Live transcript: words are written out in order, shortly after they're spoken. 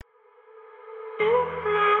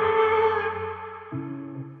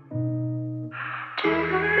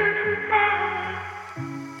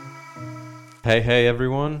Hey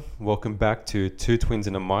everyone, welcome back to Two Twins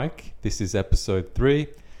and a Mic. This is episode 3.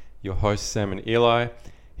 Your hosts Sam and Eli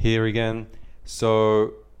here again.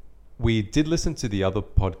 So we did listen to the other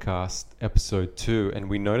podcast, episode 2, and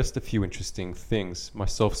we noticed a few interesting things,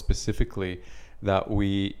 myself specifically, that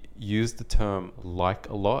we used the term like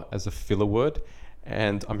a lot as a filler word,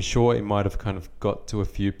 and I'm sure it might have kind of got to a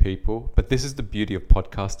few people, but this is the beauty of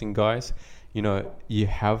podcasting, guys. You know, you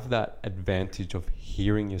have that advantage of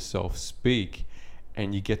hearing yourself speak,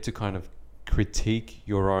 and you get to kind of critique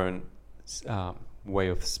your own way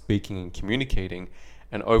of speaking and communicating.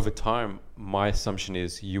 And over time, my assumption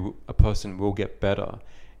is a person will get better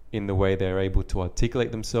in the way they're able to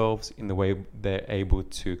articulate themselves, in the way they're able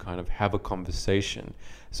to kind of have a conversation.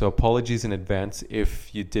 So apologies in advance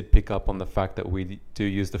if you did pick up on the fact that we do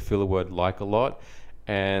use the filler word like a lot.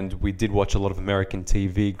 And we did watch a lot of American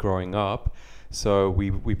TV growing up. So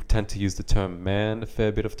we tend to use the term man a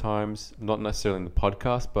fair bit of times, not necessarily in the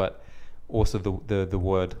podcast, but also the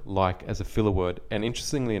word like as a filler word. And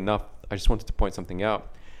interestingly enough, I just wanted to point something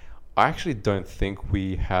out. I actually don't think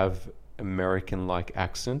we have American-like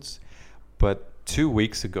accents, but 2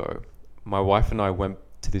 weeks ago, my wife and I went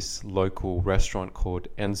to this local restaurant called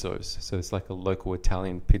Enzo's. So it's like a local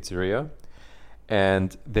Italian pizzeria.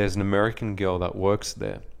 And there's an American girl that works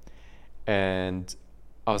there. And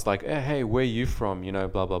I was like, hey, where are you from? You know,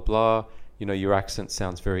 blah, blah, blah. You know, your accent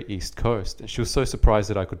sounds very East Coast. And she was so surprised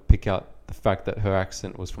that I could pick out the fact that her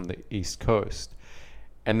accent was from the East Coast.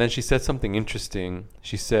 And then she said something interesting.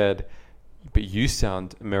 She said, but you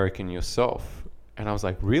sound American yourself. And I was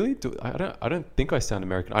like, really? I don't think I sound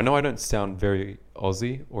American. I know I don't sound very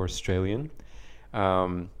Aussie or Australian.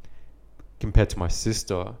 Compared to my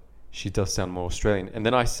sister, she does sound more Australian. And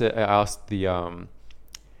then I asked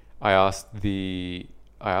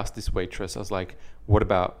this waitress, I was like, what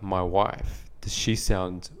about my wife? Does she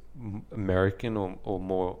sound American or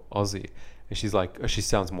more Aussie? And she's like, oh, she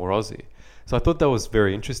sounds more Aussie. So I thought that was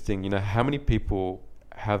very interesting. You know, how many people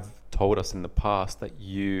have told us in the past that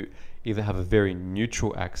you either have a very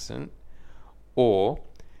neutral accent or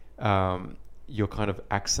you're kind of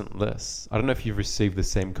accentless. I don't know if you've received the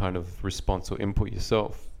same kind of response or input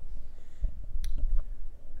yourself.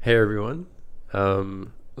 Hey everyone,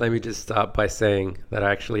 let me just start by saying that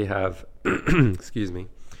I actually have, excuse me,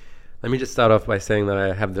 let me just start off by saying that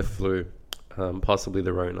I have the flu, possibly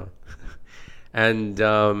the Rona. And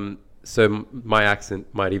so my accent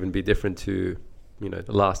might even be different to, you know,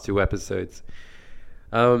 the last 2 episodes.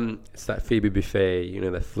 It's that Phoebe Buffet, you know,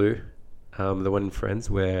 that flu, the one in Friends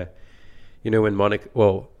where, you know, when Monica,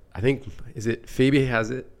 well, I think, is it Phoebe has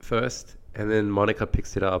it first and then Monica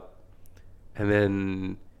picks it up and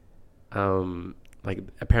then like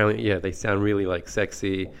apparently, yeah, they sound really like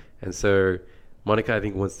sexy, and so Monica I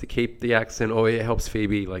think wants to keep the accent, or it helps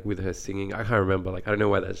Phoebe like with her singing. I can't remember, like I don't know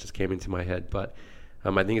why that just came into my head, but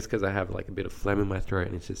I think it's because I have like a bit of phlegm in my throat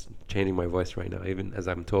and it's just changing my voice right now even as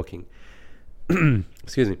I'm talking.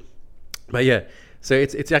 Excuse me. But yeah, so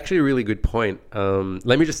it's actually a really good point.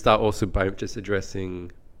 Let me just start also by just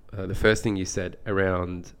addressing the first thing you said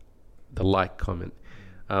around the like comment.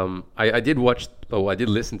 I did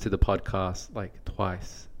listen to the podcast like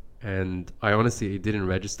twice, and I honestly it didn't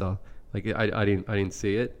register. Like I didn't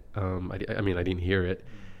see it. I didn't hear it,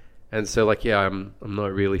 and so like yeah, I'm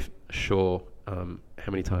not really sure how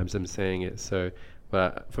many times I'm saying it. So,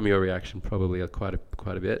 but from your reaction, probably quite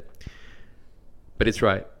a bit. But it's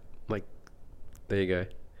right. Like there you go.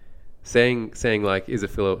 Saying like is a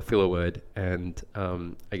filler word, and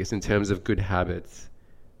I guess in terms of good habits,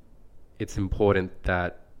 it's important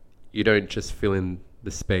that you don't just fill in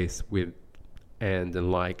the space with and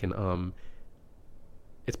like and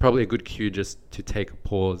it's probably a good cue just to take a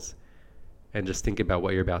pause and just think about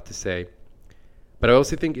what you're about to say. But I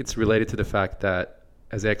also think it's related to the fact that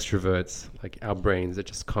as extroverts, like our brains are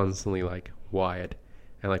just constantly like wired,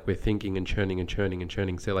 and like we're thinking and churning and churning and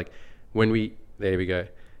churning. So like when there we go.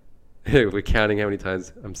 We're counting how many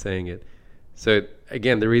times I'm saying it. So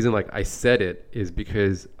again, the reason like I said it is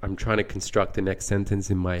because I'm trying to construct the next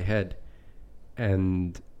sentence in my head.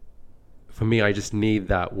 And for me, I just need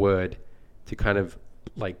that word to kind of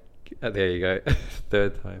like, there you go,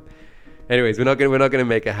 third time. Anyways, we're not gonna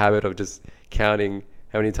make a habit of just counting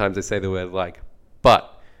how many times I say the word like.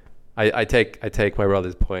 But I take my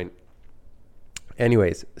brother's point.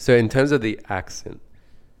 Anyways, so in terms of the accent,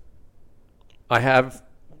 I have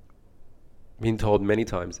been told many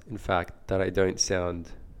times, in fact, that I don't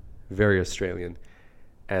sound very Australian,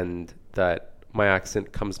 and that my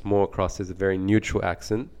accent comes more across as a very neutral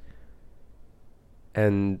accent.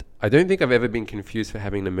 And I don't think I've ever been confused for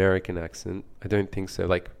having an American accent. I don't think so.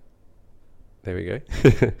 Like, there we go.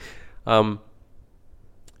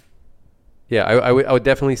 Yeah, I would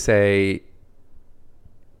definitely say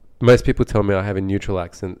most people tell me I have a neutral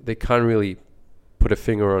accent. They can't really put a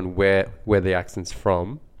finger on where the accent's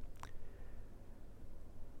from.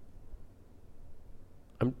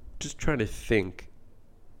 I'm just trying to think.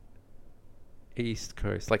 East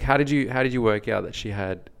Coast. Like, how did you work out that she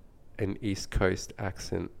had an East Coast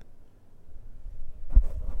accent?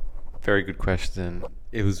 Very good question.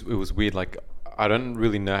 It was weird. Like, I don't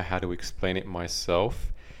really know how to explain it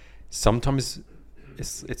myself. Sometimes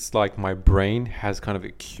it's like my brain has kind of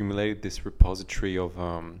accumulated this repository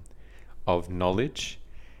of knowledge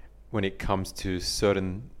when it comes to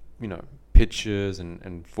certain, pictures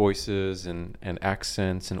and voices and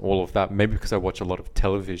accents and all of that. Maybe because I watch a lot of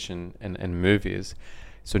television and movies.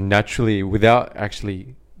 So naturally, without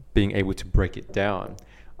actually being able to break it down,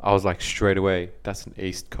 I was like straight away, that's an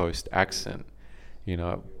East Coast accent.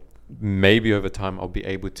 Maybe over time I'll be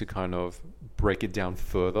able to kind of break it down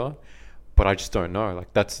further, but I just don't know.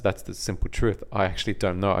 Like, that's the simple truth. I actually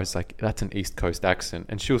don't know. I was like, that's an East Coast accent.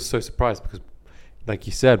 And she was so surprised because, like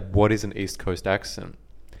you said, what is an East Coast accent?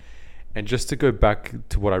 And just to go back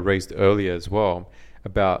to what I raised earlier as well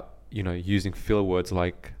about, using filler words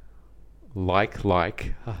like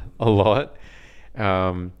a lot.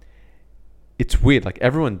 It's weird. Like,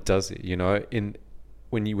 everyone does it,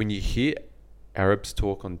 when you hear Arabs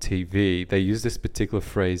talk on TV, they use this particular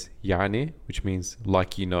phrase, yani, which means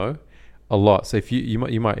like, a lot. So if you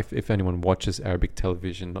might if anyone watches Arabic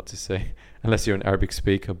television, not to say unless you're an Arabic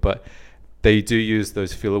speaker, but they do use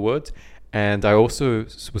those filler words. And I also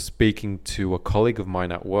was speaking to a colleague of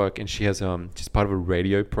mine at work, and she has she's part of a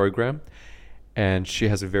radio program, and she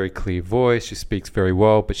has a very clear voice. She speaks very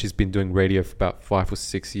well, but she's been doing radio for about 5 or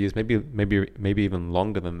 6 years, maybe even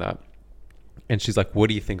longer than that. And she's like, "What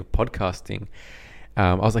do you think of podcasting?"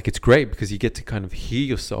 I was like, "It's great because you get to kind of hear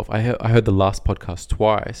yourself." I heard the last podcast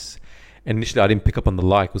twice, and initially I didn't pick up on the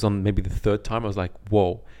like. It was on maybe the third time. I was like,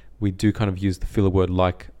 "Whoa, we do kind of use the filler word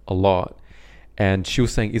like a lot." And she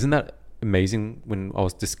was saying, "Isn't that amazing?" When I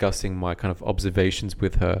was discussing my kind of observations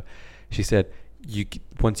with her, she said,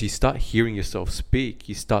 once you start hearing yourself speak,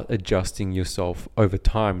 you start adjusting yourself over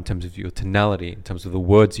time in terms of your tonality, in terms of the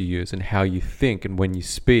words you use and how you think and when you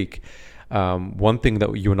speak. One thing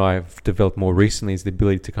that you and I have developed more recently is the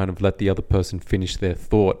ability to kind of let the other person finish their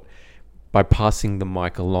thought by passing the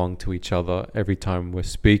mic along to each other every time we're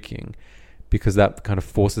speaking, because that kind of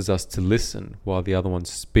forces us to listen while the other one's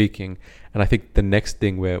speaking. And I think the next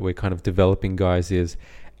thing we're kind of developing, guys, is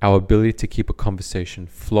our ability to keep a conversation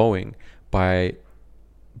flowing by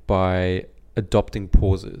adopting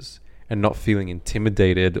pauses and not feeling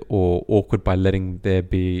intimidated or awkward by letting there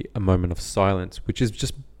be a moment of silence, which is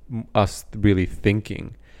just us really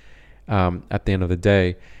thinking at the end of the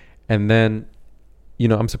day. And then,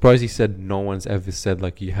 I'm surprised he said no one's ever said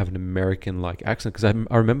like you have an American-like accent, because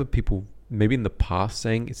I remember people maybe in the past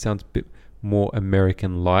saying it sounds a bit more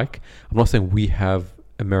American-like. I'm not saying we have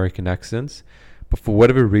American accents, but for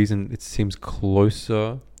whatever reason, it seems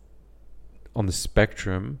closer on the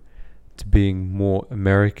spectrum to being more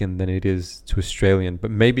American than it is to Australian.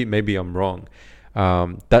 But maybe I'm wrong.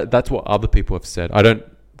 That's what other people have said. I don't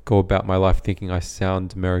go about my life thinking I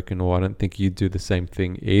sound American, or I don't think you do the same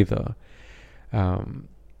thing either.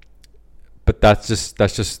 But that's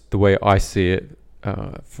just the way I see it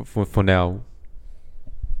for now.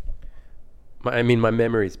 My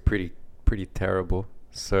memory is pretty terrible.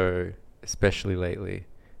 So especially lately,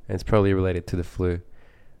 and it's probably related to the flu.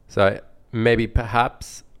 So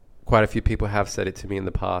perhaps quite a few people have said it to me in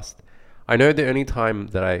the past. I know the only time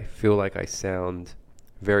that I feel like I sound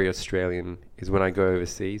very Australian is when I go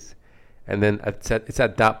overseas, and then it's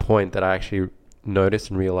at that point that I actually notice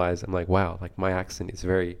and realize I'm like, wow, like my accent is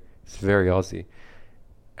very Aussie.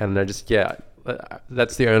 And I just,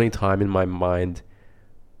 that's the only time in my mind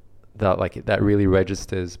that really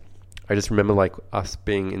registers. I just remember like us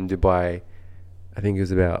being in Dubai. I think it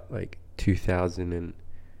was about like 2000 and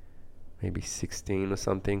maybe 16 or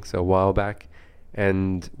something, so a while back,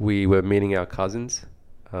 and we were meeting our cousins.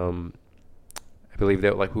 I believe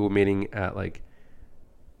that like we were meeting at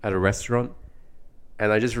a restaurant,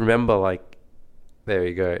 and I just remember like, there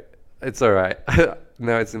you go, it's all right.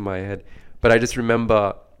 Now it's in my head, but I just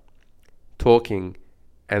remember talking,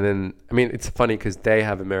 and then it's funny because they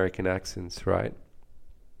have American accents, right?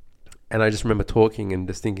 And I just remember talking and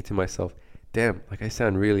just thinking to myself, damn, like I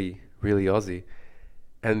sound really, really Aussie.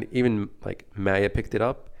 And even like Maya picked it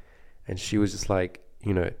up, and she was just like,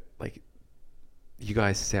 like, you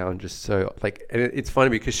guys sound just so like, and it's funny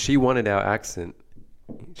because she wanted our accent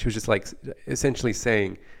she was just like essentially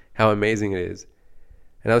saying how amazing it is.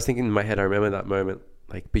 And I was thinking in my head, I remember that moment,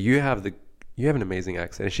 like, but you have an amazing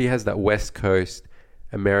accent. And she has that West Coast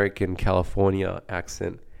American California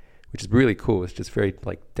accent, which is really cool. It's just very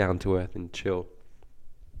like down to earth and chill.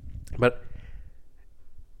 But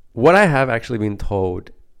what I have actually been told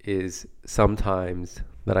is sometimes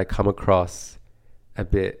that I come across a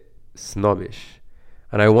bit snobbish.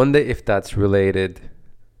 And I wonder if that's related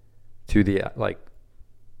to the, like,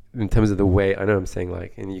 in terms of the way, I know I'm saying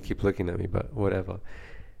like, and you keep looking at me, but whatever.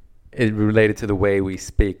 It related to the way we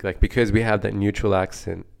speak. Like, because we have that neutral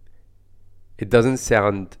accent, it doesn't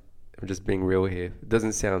sound, I'm just being real here, it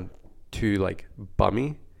doesn't sound too like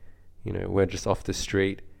bummy. You know, we're just off the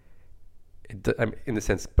street. I'm in the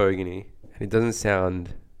sense bogany. And it doesn't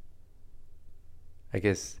sound, I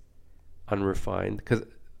guess, unrefined. Because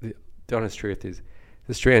the honest truth is,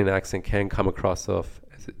 the Australian accent can come across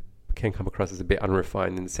as a bit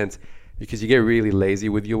unrefined in the sense, because you get really lazy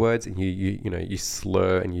with your words, and you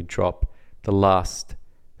slur and you drop the last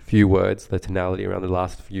few words, the tonality around the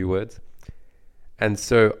last few words. And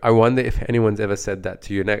so I wonder if anyone's ever said that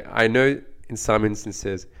to you. Now, I know in some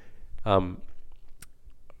instances, a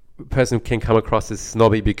person can come across as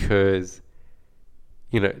snobby because,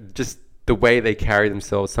 just the way they carry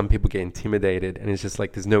themselves. Some people get intimidated, and it's just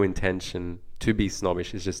like there's no intention to be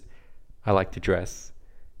snobbish. It's just, I like to dress.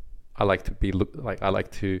 I like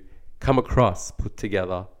to come across put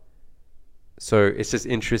together. So it's just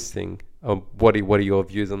interesting. What are your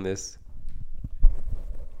views on this?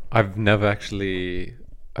 I've never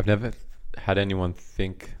had anyone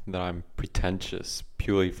think that I'm pretentious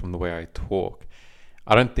purely from the way I talk.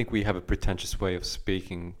 I don't think we have a pretentious way of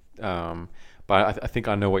speaking, but I think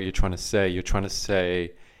I know what you're trying to say. You're trying to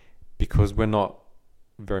say, because we're not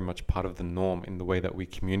very much part of the norm in the way that we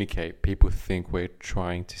communicate, people think we're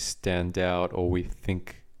trying to stand out, or we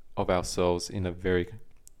think of ourselves in a very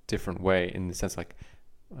different way, in the sense like,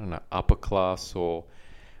 I don't know, upper class,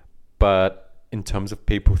 but in terms of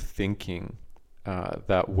people thinking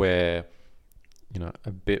that we're,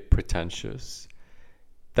 a bit pretentious,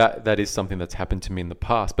 that is something that's happened to me in the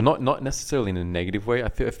past, but not necessarily in a negative way. I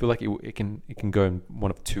feel like it can go in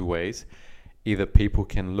one of two ways. Either people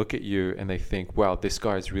can look at you and they think, wow, this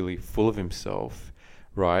guy is really full of himself,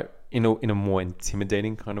 right? In a more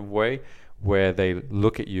intimidating kind of way, where they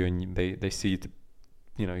look at you and they see,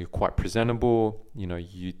 you're quite presentable.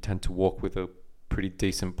 You tend to walk with a pretty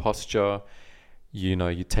decent posture.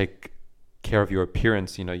 You take care of your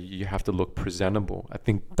appearance. You have to look presentable. I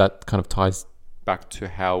think that kind of ties back to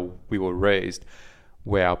how we were raised,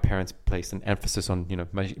 where our parents placed an emphasis on,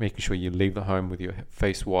 making sure you leave the home with your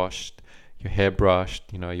face washed, your hair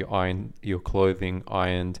brushed, your clothing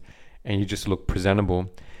ironed, and you just look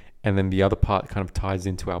presentable. And then the other part kind of ties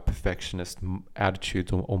into our perfectionist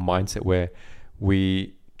attitudes or mindset, where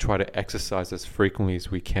we try to exercise as frequently as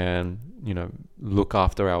we can, look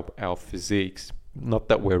after our physiques. Not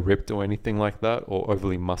that we're ripped or anything like that, or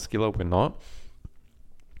overly muscular, we're not.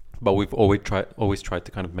 But we've always tried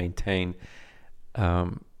to kind of maintain,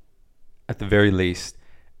 at the very least,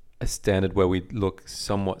 a standard where we look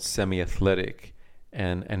somewhat semi-athletic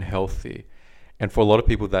and healthy. And for a lot of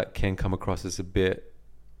people, that can come across as a bit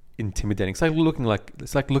intimidating. It's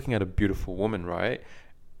like looking at a beautiful woman, right?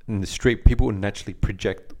 In the street, people would naturally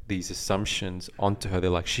project these assumptions onto her.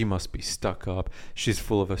 They're like, she must be stuck up. She's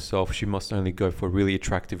full of herself. She must only go for really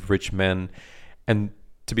attractive rich men. And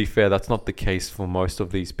to be fair, that's not the case for most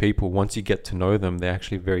of these people. Once you get to know them, they're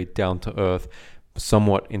actually very down to earth,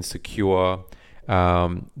 somewhat insecure,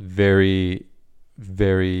 very,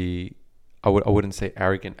 very, I wouldn't say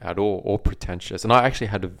arrogant at all, or pretentious. And I actually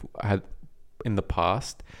had in the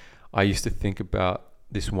past, I used to think about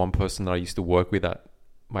this one person that I used to work with at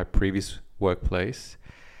my previous workplace.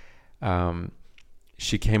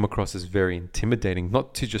 She came across as very intimidating,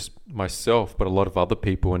 not to just myself, but a lot of other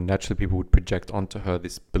people. And naturally, people would project onto her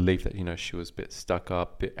this belief that, she was a bit stuck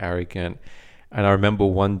up, a bit arrogant. And I remember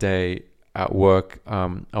one day at work,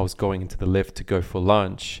 I was going into the lift to go for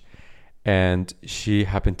lunch, and she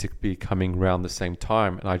happened to be coming around the same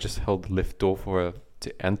time. And I just held the lift door for her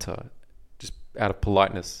to enter, just out of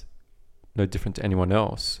politeness, no different to anyone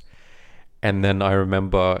else. And then I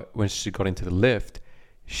remember when she got into the lift,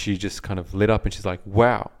 she just kind of lit up, and she's like,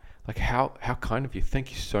 wow, like how kind of you.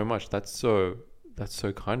 Thank you so much. That's so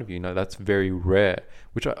kind of you. That's very rare,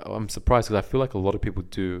 which I'm surprised, because I feel like a lot of people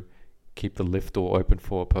do keep the lift door open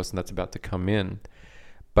for a person that's about to come in.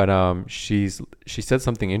 But she said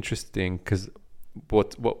something interesting, because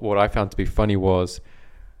what I found to be funny was,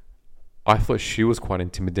 I thought she was quite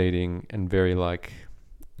intimidating and very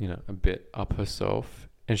a bit up herself,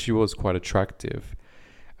 and she was quite attractive.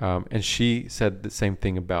 And she said the same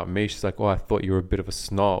thing about me. She's like, "Oh, I thought you were a bit of a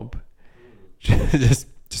snob, just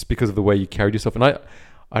because of the way you carried yourself." And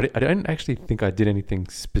I don't actually think I did anything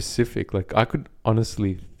specific. Like, I could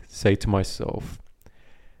honestly say to myself,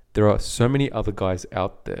 there are so many other guys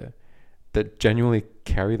out there that genuinely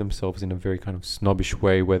carry themselves in a very kind of snobbish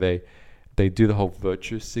way, where they do the whole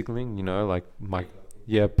virtue signaling, like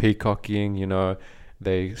peacocking,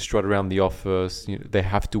 they strut around the office, they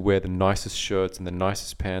have to wear the nicest shirts and the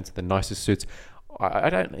nicest pants and the nicest suits. I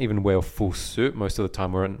don't even wear a full suit most of the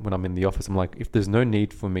time when I'm in the office. I'm like, if there's no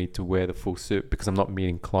need for me to wear the full suit because I'm not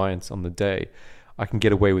meeting clients on the day, I can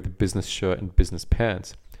get away with a business shirt and business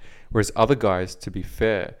pants. Whereas other guys, to be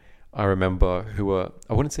fair, I remember who were,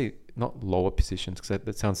 I wouldn't say not lower positions, because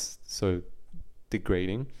that sounds so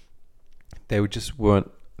degrading. They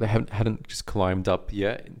hadn't just climbed up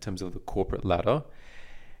yet in terms of the corporate ladder.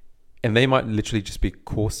 And they might literally just be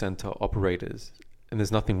call center operators. And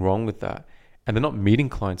there's nothing wrong with that. And they're not meeting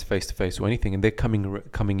clients face to face or anything. And they're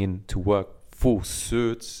coming in to work full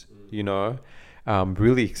suits,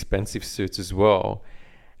 really expensive suits as well.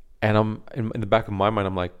 And I'm in the back of my mind,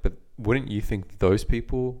 I'm like, but wouldn't you think those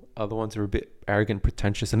people are the ones who are a bit arrogant,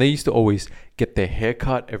 pretentious? And they used to always get their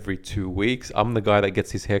haircut every 2 weeks. I'm the guy that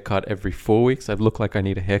gets his haircut every 4 weeks. I look like I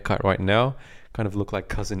need a haircut right now. Kind of look like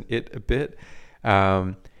Cousin It a bit.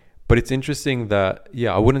 But it's interesting that,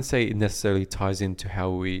 I wouldn't say it necessarily ties into how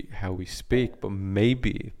we speak, but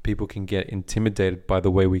maybe people can get intimidated by the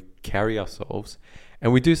way we carry ourselves.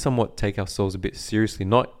 And we do somewhat take ourselves a bit seriously,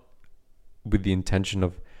 not with the intention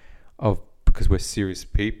of because we're serious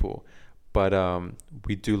people, but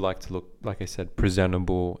we do like to look, like I said,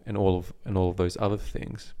 presentable and all of those other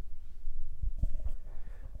things.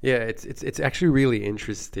 Yeah, it's actually really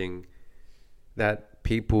interesting that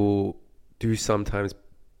people do sometimes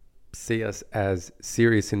see us as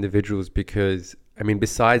serious individuals, because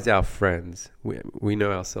besides our friends, we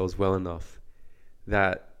know ourselves well enough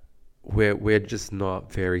that we're just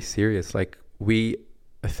not very serious. Like, we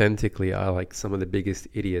authentically are like some of the biggest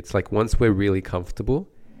idiots. Like, once we're really comfortable,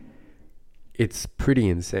 it's pretty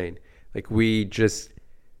insane. Like, we just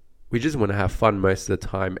want to have fun most of the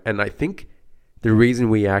time. And I think the reason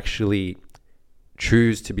we actually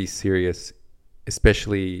choose to be serious,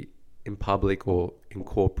 especially in public or in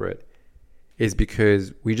corporate, is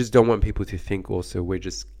because we just don't want people to think also we're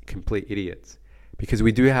just complete idiots, because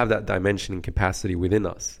we do have that dimension and capacity within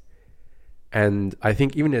us. And I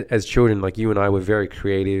think even as children, like you and I, were very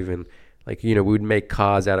creative, and we would make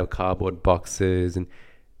cars out of cardboard boxes, and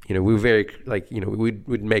we were very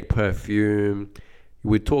we'd make perfume.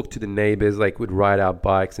 We'd talk to the neighbors, we'd ride our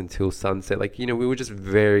bikes until sunset. We were just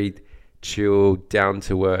very chill, down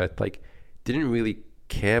to earth, didn't really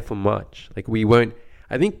care for much. We weren't,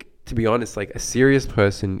 I think, to be honest, a serious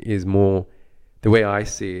person is more, the way I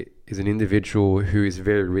see it, is an individual who is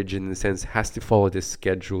very rigid, in the sense has to follow this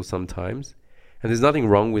schedule sometimes. And there's nothing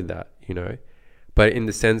wrong with that, but in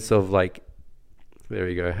the sense of there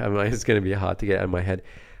we go. It's going to be hard to get out of my head,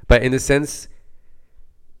 but in the sense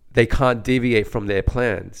they can't deviate from their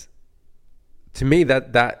plans. To me,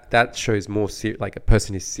 that shows more a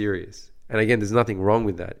person is serious. And again, there's nothing wrong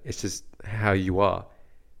with that. It's just how you are.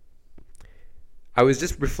 I was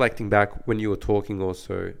just reflecting back when you were talking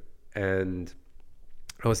also, and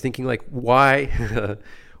I was thinking why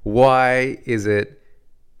is it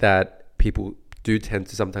that people do tend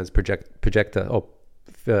to sometimes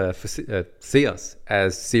see us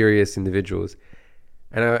as serious individuals?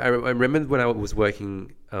 And I remember when I was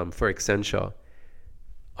working for Accenture,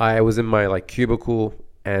 I was in my cubicle,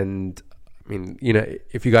 and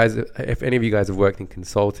if any of you guys have worked in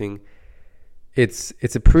consulting, it's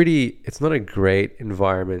not a great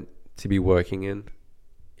environment to be working in.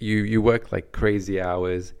 You work crazy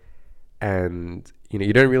hours, and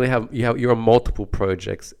you don't really you're on multiple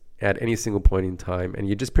projects at any single point in time, and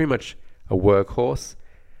you're just pretty much a workhorse.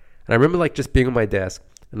 And I remember just being on my desk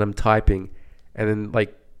and I'm typing, and then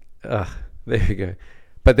there you go.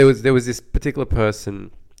 But there was this particular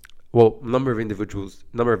person, number of individuals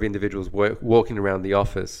walking around the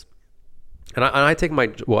office, and I take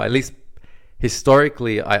at least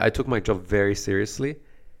historically, I took my job very seriously.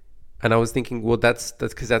 And I was thinking, that's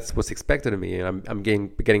because that's what's expected of me, and I'm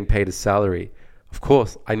getting paid a salary. Of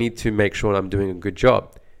course, I need to make sure I'm doing a good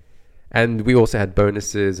job. And we also had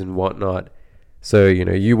bonuses and whatnot. So,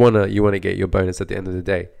 you wanna get your bonus at the end of the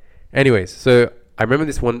day. Anyways, so I remember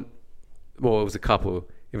this one, it was a couple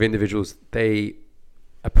of individuals. They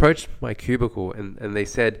approached my cubicle and they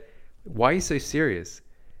said, "Why are you so serious?"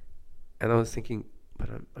 And I was thinking, but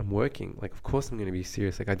I'm working. Of course I'm going to be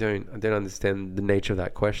serious. I don't understand the nature of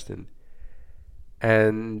that question.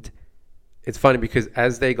 And it's funny because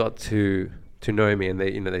as they got to know me and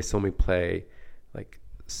they saw me play like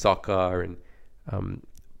soccer and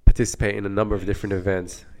participate in a number of different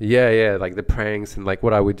events. Yeah, like the pranks and like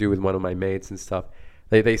what I would do with one of my mates and stuff.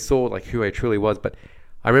 They saw like who I truly was. But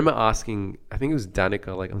I remember asking, I think it was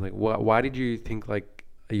Danica, like I'm like, why did you think like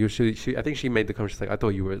you should? I think she made the comment, she's like, I thought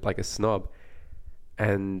you were like a snob,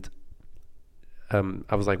 and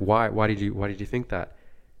I was like, why did you think that?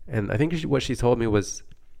 And I think what she told me was,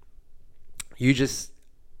 you just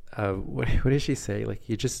what did she say? Like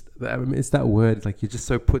you just, it's that word, like you're just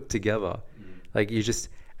so put together, like you just.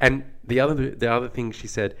 And the other thing she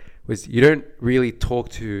said was, you don't really talk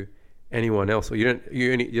to anyone else, or you don't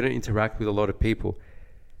interact with a lot of people.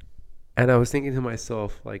 And I was thinking to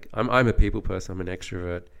myself, like I'm a people person, I'm an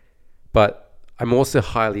extrovert, but I'm also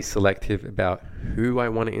highly selective about who I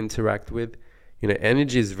want to interact with.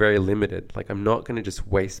 Energy is very limited. Like I'm not going to just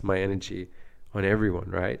waste my energy on everyone,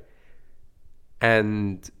 right?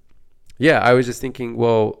 And yeah, I was just thinking,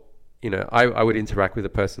 well, I would interact with a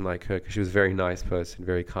person like her because she was a very nice person,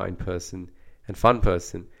 very kind person, and fun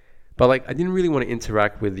person. But like, I didn't really want to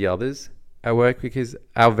interact with the others at work because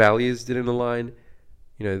our values didn't align.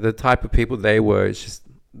 The type of people they were, it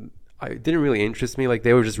didn't really interest me. Like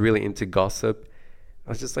they were just really into gossip. I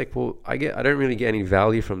was just like, well, I don't really get any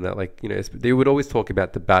value from that. Like, they would always talk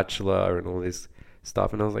about The Bachelor and all this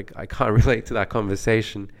stuff. And I was like, I can't relate to that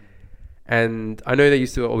conversation. And I know they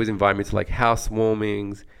used to always invite me to like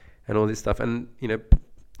housewarmings and all this stuff. And,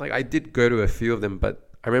 like I did go to a few of them,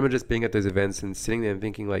 but I remember just being at those events and sitting there and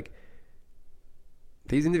thinking like,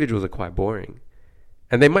 these individuals are quite boring.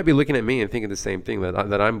 And they might be looking at me and thinking the same thing,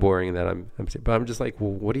 that I'm boring and that but I'm just like,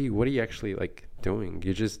 well, what are you actually like doing?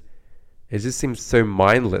 It just seems so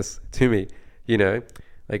mindless to me,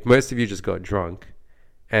 like most of you just got drunk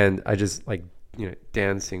and I just like,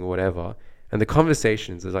 dancing or whatever. And the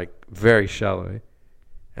conversations are like very shallow.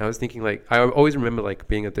 And I was thinking like, I always remember like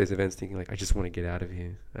being at those events thinking like, I just want to get out of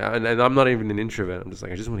here. And I'm not even an introvert. I'm just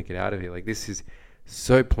like, I just want to get out of here. Like this is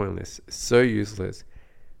so pointless, so useless.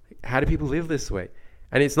 How do people live this way?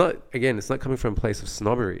 And it's not coming from a place of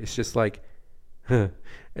snobbery. It's just like,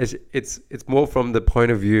 it's more from the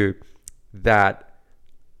point of view that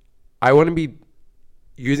I want to be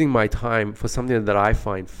using my time for something that I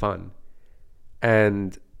find fun.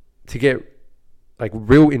 And to get like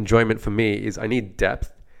real enjoyment for me is I need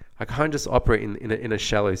depth. I can't just operate in a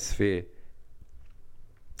shallow sphere.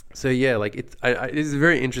 So yeah, like it's a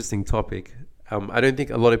very interesting topic. I don't think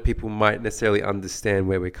a lot of people might necessarily understand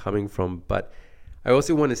where we're coming from, but I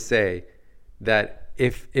also want to say that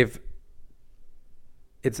if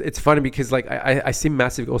it's funny because like I see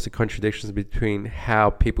massive also contradictions between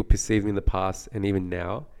how people perceive me in the past and even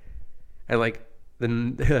now, and like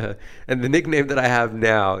and the nickname that I have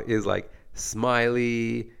now is like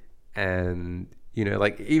Smiley, and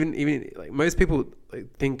like even like most people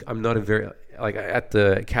think I'm not a very, like at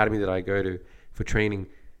the academy that I go to for training,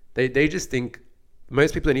 they just think,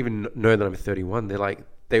 most people don't even know that I'm 31.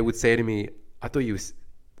 They would say to me, I thought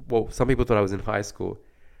some people thought I was in high school.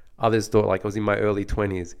 Others thought like I was in my early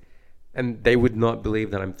 20s. And they would not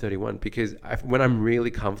believe that I'm 31 because when I'm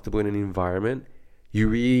really comfortable in an environment, you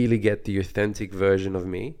really get the authentic version of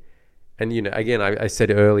me. And, again, I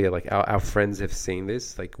said earlier, like our friends have seen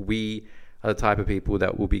this. Like we are the type of people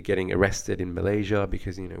that will be getting arrested in Malaysia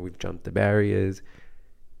because, we've jumped the barriers.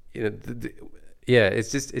 Yeah,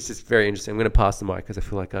 it's just very interesting. I'm going to pass the mic because I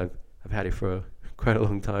feel like I've had it for quite a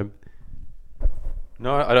long time.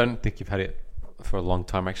 No, I don't think you've had it for a long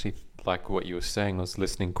time. Actually, like what you were saying, I was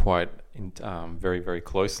listening quite very, very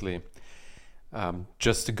closely.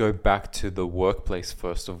 Just to go back to the workplace,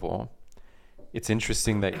 first of all, it's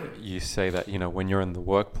interesting that you say that, when you're in the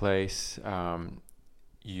workplace,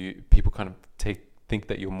 people kind of think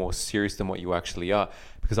that you're more serious than what you actually are.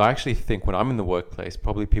 Because I actually think when I'm in the workplace,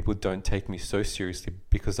 probably people don't take me so seriously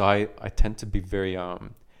because I tend to be very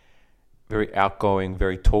very outgoing,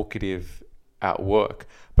 very talkative at work.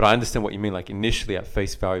 But I understand what you mean. Like initially at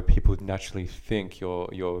face value, people naturally think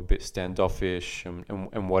you're a bit standoffish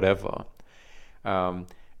and whatever. And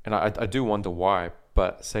I do wonder why.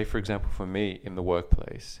 But say, for example, for me in the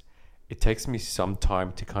workplace, it takes me some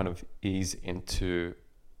time to kind of ease into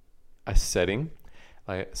a setting.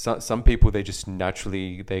 Like some people, they just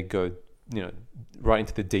naturally, they go, right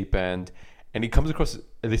into the deep end. And it comes across,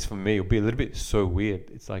 at least for me, it'll be a little bit so weird.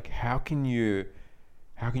 It's like, how can you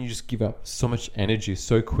just give up so much energy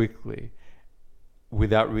so quickly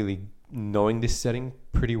without really knowing this setting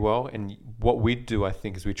pretty well? And what we do, I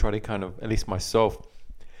think, is we try to kind of, at least myself,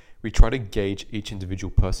 we try to gauge each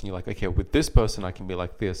individual person. You're like, okay, with this person I can be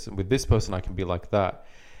like this, and with this person I can be like that.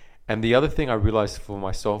 And the other thing I realized for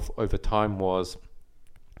myself over time was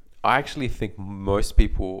I actually think most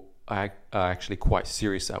people are actually quite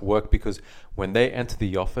serious at work, because when they enter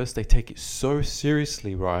the office, they take it so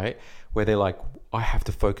seriously, right? Where they're like, I have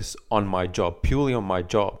to focus on my job, purely on my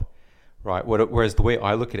job, right? Whereas the way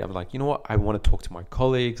I look at it, I'm like, you know what? I want to talk to my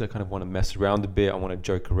colleagues. I kind of want to mess around a bit. I want to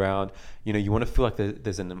joke around. You know, you want to feel like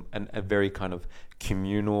there's a very kind of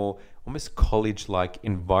communal, almost college-like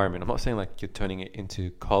environment. I'm not saying like you're turning it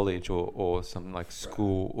into college or something like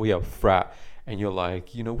school or frat, and you're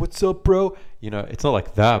like, you know, what's up, bro? You know, it's not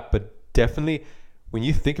like that, but definitely when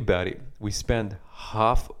you think about it, we spend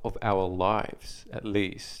half of our lives, at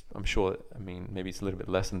least, I'm sure, I mean, maybe it's a little bit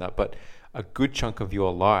less than that, but a good chunk of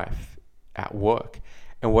your life at work.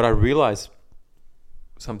 And what I realized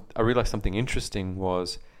something interesting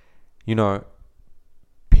was, you know,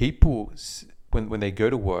 people, when they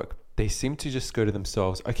go to work, they seem to just go to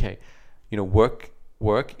themselves, okay, you know, work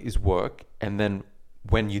is work, and then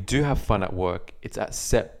when you do have fun at work, it's at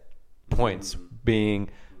set points, being,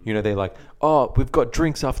 you know, they're like, oh, we've got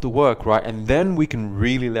drinks after work, right? And then we can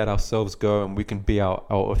really let ourselves go and we can be our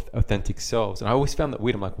authentic selves. And I always found that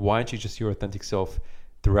weird. I'm like, why aren't you just your authentic self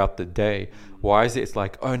throughout the day? Why is it? It's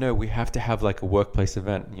like, oh no, we have to have like a workplace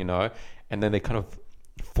event, you know? And then they kind of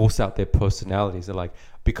force out their personalities. They're like,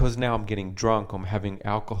 because now I'm getting drunk, I'm having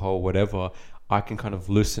alcohol, whatever, I can kind of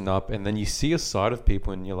loosen up. And then you see a side of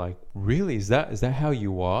people and you're like, really, is that how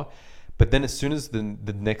you are? But then as soon as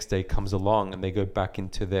the next day comes along and they go back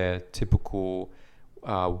into their typical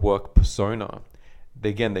work persona,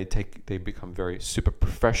 they become very super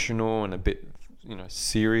professional and a bit, you know,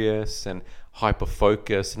 serious and hyper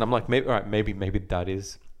focused. And I'm like, maybe that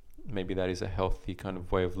is a healthy kind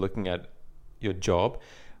of way of looking at your job.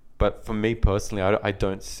 But for me personally, I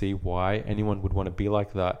don't see why anyone would want to be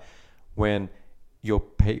like that when you're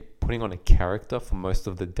putting on a character for most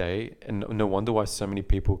of the day. And no wonder why so many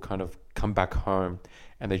people kind of come back home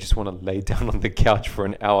and they just want to lay down on the couch for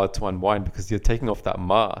an hour to unwind, because you're taking off that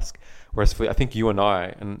mask. Whereas I think you and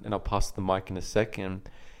I, and I'll pass the mic in a second,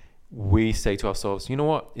 we say to ourselves, you know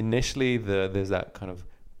what, initially there's that kind of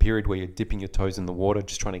period where you're dipping your toes in the water,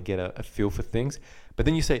 just trying to get a feel for things. But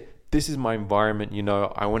then you say, this is my environment, you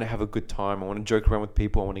know, I want to have a good time. I want to joke around with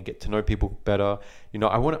people. I want to get to know people better. You know,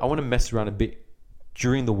 I want to mess around a bit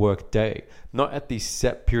during the work day, not at these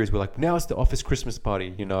set periods where like, now it's the office Christmas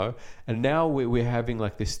party, you know, and now we're having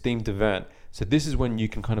like this themed event. So this is when you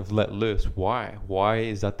can kind of let loose. Why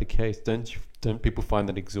is that the case? Don't people find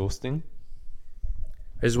that exhausting?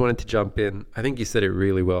 I just wanted to jump in. I think you said it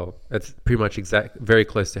really well. That's pretty much very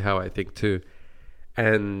close to how I think too.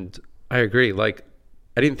 And I agree. Like,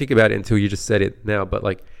 I didn't think about it until you just said it now, but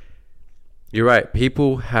like, you're right.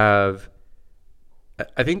 People have,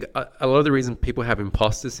 I think a lot of the reason people have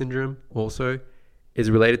imposter syndrome also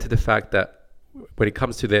is related to the fact that when it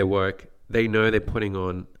comes to their work, they know they're putting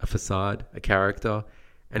on a facade, a character,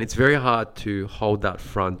 and it's very hard to hold that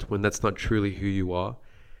front when that's not truly who you are.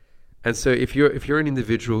 And so if you're an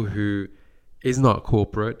individual who is not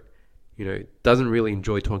corporate, you know, doesn't really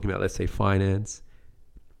enjoy talking about, let's say, finance,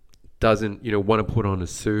 doesn't, you know, want to put on a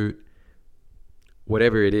suit,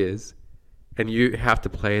 whatever it is, and you have to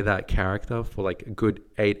play that character for like a good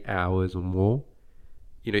 8 hours or more,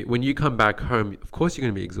 you know, when you come back home, of course you're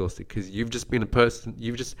going to be exhausted, because you've just been a person,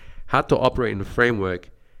 you've just had to operate in a framework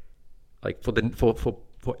like for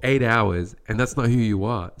 8 hours, and that's not who you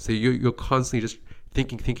are. So you're constantly just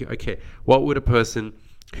thinking, okay, what would a person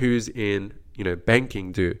who's in, you know,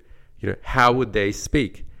 banking do? You know, how would they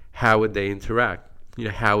speak? How would they interact? You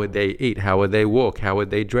know, how would they eat? How would they walk? How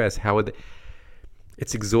would they dress?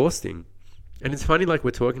 It's exhausting. And it's funny, like,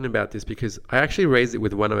 we're talking about this because I actually raised it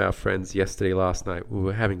with one of our friends last night. We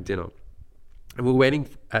were having dinner and we were waiting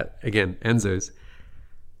at, again, Enzo's.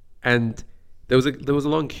 And there was a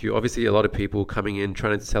long queue. Obviously, a lot of people coming in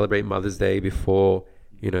trying to celebrate Mother's Day before,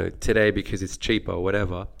 you know, today because it's cheaper or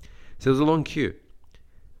whatever. So there was a long queue.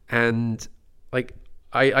 And like,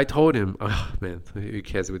 I told him, oh man, who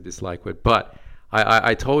cares with this like word? But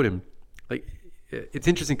I told him, like, it's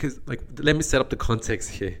interesting because, like, let me set up the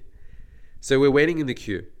context here. So we're waiting in the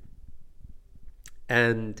queue.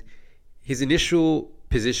 And his initial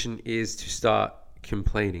position is to start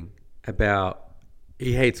complaining about,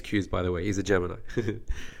 he hates queues, by the way, he's a Gemini.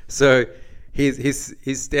 So he's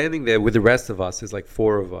standing there with the rest of us, there's like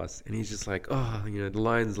 4 of us, and he's just like, oh, you know, the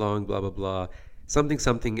line's long, blah, blah, blah.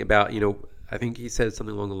 Something about, you know, I think he said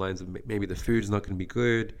something along the lines of maybe the food's not going to be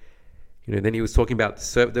good. You know, then he was talking about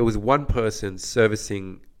there was one person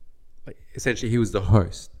servicing, like, essentially he was the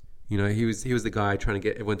host. You know, he was the guy trying to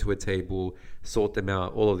get everyone to a table, sort them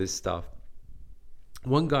out, all of this stuff.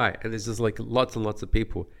 One guy, and there's just like lots and lots of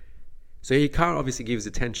people. So he can't obviously give his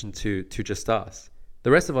attention to just us.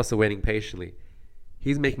 The rest of us are waiting patiently.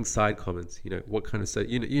 He's making side comments, what kind of, so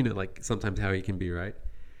like sometimes how he can be, right?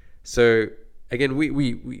 So again,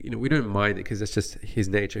 we don't mind it because that's just his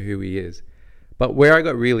nature, who he is. But where I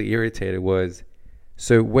got really irritated was,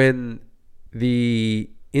 so when the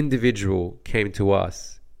individual came to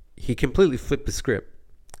us, he completely flipped the script.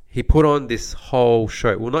 He put on this whole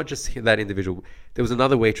show. Well, not just that individual. There was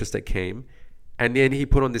another waitress that came, and then he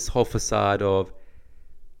put on this whole facade of,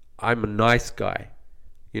 I'm a nice guy,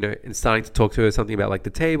 and starting to talk to her something about like the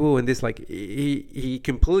table and this, like he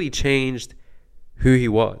completely changed who he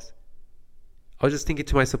was. I was just thinking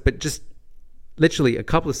to myself, but just literally a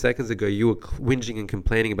couple of seconds ago, you were whinging and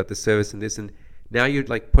complaining about the service and this, and now you're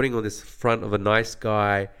like putting on this front of a nice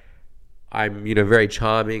guy. I'm, very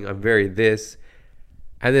charming. I'm very this.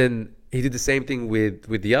 And then he did the same thing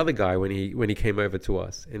with the other guy when he came over to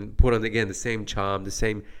us and put on again the same charm, the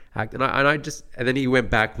same act. And then he went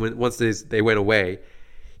back once they went away.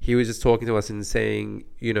 He was just talking to us and saying,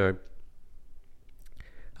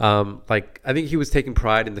 like I think he was taking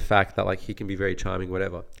pride in the fact that like he can be very charming,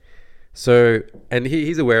 whatever. So, and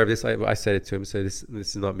he's aware of this. I said it to him. So this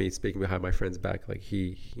is not me speaking behind my friend's back. Like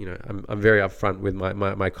I'm very upfront with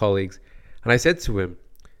my colleagues, and I said to him,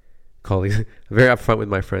 colleagues, I'm very upfront with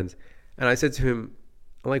my friends, and I said to him,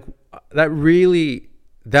 like that really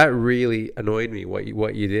annoyed me what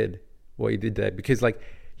you did there, because like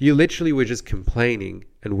you literally were just complaining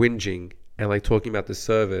and whinging and like talking about the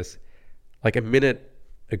service like a minute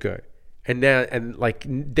ago. And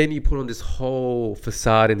then you put on this whole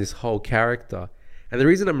facade and this whole character. And the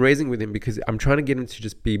reason I'm raising with him, because I'm trying to get him to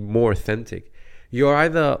just be more authentic. You're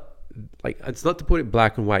either, like, it's not to put it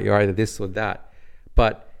black and white, you're either this or that.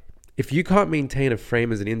 But if you can't maintain a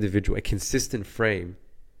frame as an individual, a consistent frame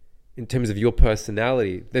in terms of your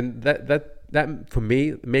personality, then that for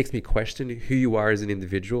me makes me question who you are as an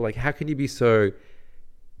individual. Like, how can you be so,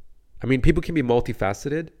 I mean, people can be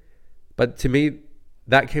multifaceted, but to me,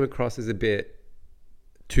 that came across as a bit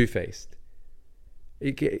two-faced.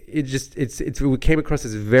 It came across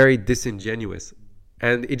as very disingenuous,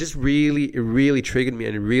 and it really triggered me,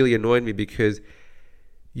 and it really annoyed me, because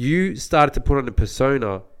you started to put on a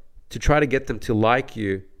persona to try to get them to like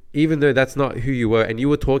you, even though that's not who you were, and you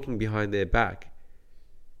were talking behind their back.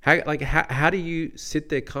 How do you sit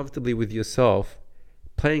there comfortably with yourself,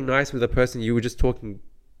 playing nice with a person you were just talking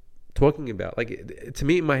about? Like, to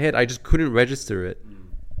me, in my head, I just couldn't register it.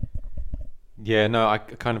 Yeah, no, I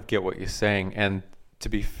kind of get what you're saying. And to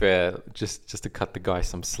be fair, just to cut the guy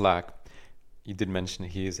some slack, you did mention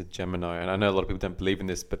he is a Gemini, and I know a lot of people don't believe in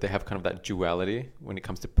this, but they have kind of that duality when it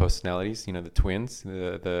comes to personalities. The twins.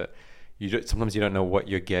 Sometimes you don't know what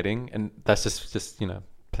you're getting, and that's just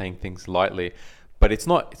playing things lightly. But it's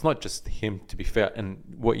not just him, to be fair. And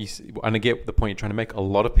and I get the point you're trying to make. A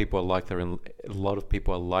lot of people are like that, and a lot of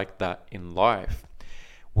people are like that in life,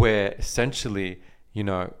 where essentially,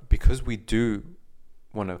 because we do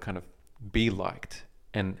want to kind of be liked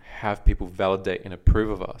and have people validate and approve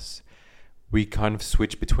of us, we kind of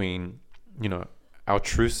switch between, our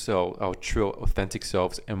true self, our true authentic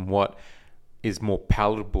selves, and what is more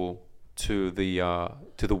palatable to the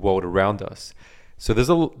world around us. So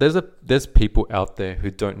there's people out there who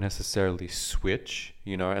don't necessarily switch,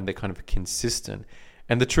 and they're kind of consistent.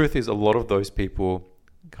 And the truth is, a lot of those people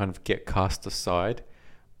kind of get cast aside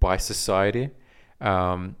by society,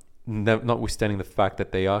 notwithstanding the fact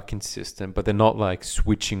that they are consistent, but they're not like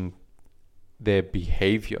switching their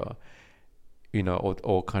behavior,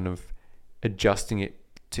 or kind of adjusting it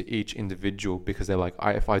to each individual, because they're like,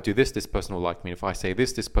 if I do this person will like me. If I say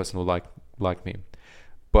this person will like me.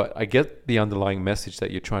 But I get the underlying message that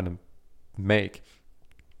you're trying to make,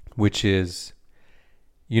 which is,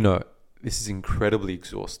 this is incredibly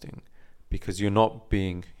exhausting because you're not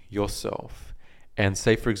being yourself. And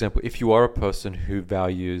say, for example, if you are a person who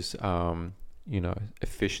values,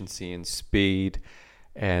 efficiency and speed,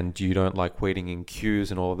 and you don't like waiting in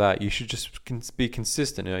queues and all that, you should just be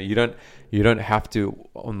consistent. You don't have to,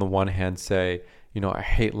 on the one hand, say, I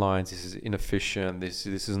hate lines. This is inefficient. This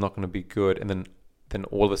is not going to be good. And then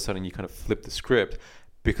all of a sudden you kind of flip the script,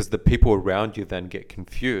 because the people around you then get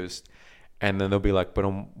confused, and then they'll be like, but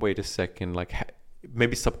wait a second, like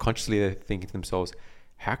maybe subconsciously they're thinking to themselves,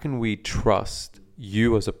 how can we trust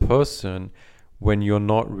you as a person when you're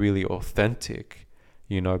not really authentic,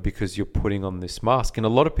 because you're putting on this mask? And a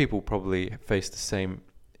lot of people probably face the same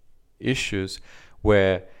issues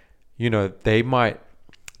where, they might,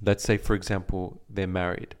 let's say, for example, they're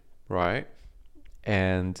married, right?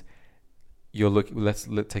 And let's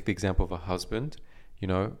take the example of a husband,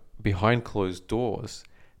 behind closed doors,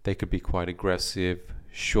 they could be quite aggressive,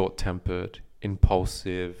 short-tempered,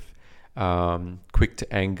 impulsive, quick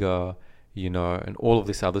to anger, and all of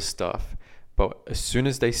this other stuff. But as soon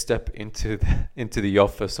as they step into the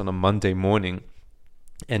office on a Monday morning,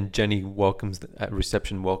 and Jenny at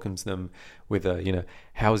reception welcomes them with a,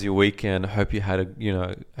 how's your weekend? Hope you have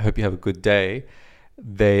a good day.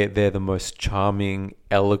 They're the most charming,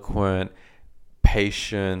 eloquent,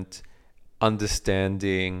 patient,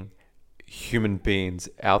 understanding human beings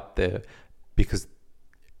out there, because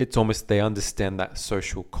it's almost, they understand that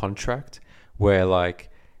social contract where like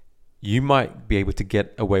you might be able to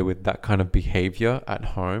get away with that kind of behavior at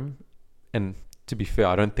home. And to be fair,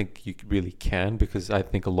 I don't think you really can, because I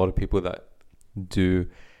think a lot of people that do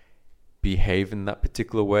behave in that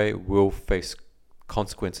particular way will face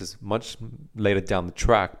consequences much later down the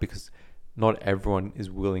track, because not everyone is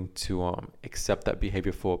willing to accept that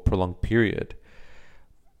behavior for a prolonged period.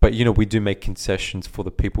 But, we do make concessions for the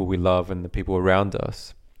people we love and the people around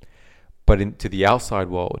us. But into the outside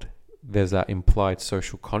world, there's that implied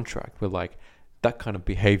social contract where like that kind of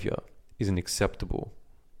behavior isn't acceptable,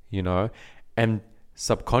 and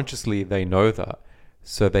subconsciously they know that.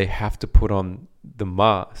 So they have to put on the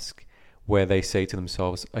mask where they say to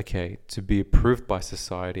themselves, okay, to be approved by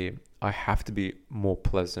society, I have to be more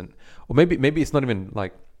pleasant. Or maybe it's not even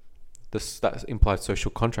like that implied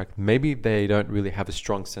social contract. Maybe they don't really have a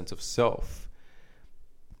strong sense of self,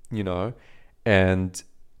 and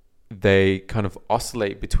they kind of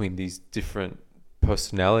oscillate between these different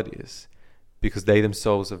personalities because they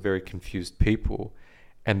themselves are very confused people.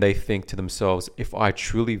 And they think to themselves, if I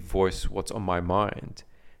truly voice what's on my mind,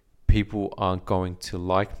 people aren't going to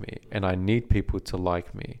like me, and I need people to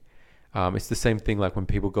like me. It's the same thing like when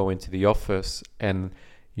people go into the office and,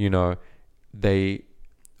 they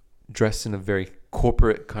dress in a very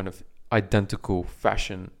corporate kind of identical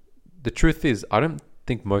fashion. The truth is, I don't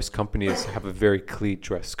think most companies have a very clear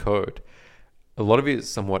dress code. A lot of it is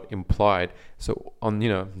somewhat implied. So on,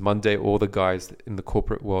 Monday, all the guys in the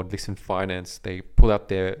corporate world, at least in finance, they pull out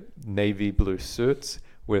their navy blue suits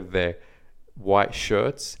with their white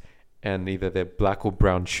shirts and either their black or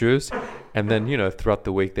brown shoes. And then, throughout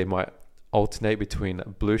the week, they might alternate between a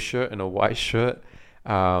blue shirt and a white shirt.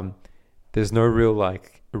 There's no real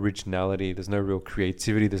like originality. There's no real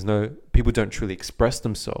creativity. People don't truly express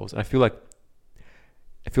themselves. And I feel like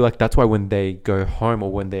that's why when they go home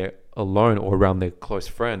or when they're alone or around their close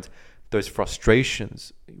friends, those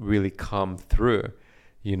frustrations really come through,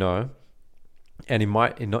 and it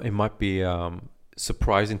might be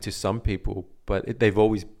surprising to some people, but they've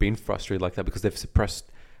always been frustrated like that because they've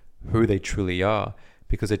suppressed who they truly are,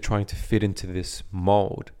 because they're trying to fit into this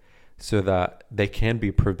mold so that they can be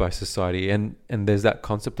approved by society. And there's that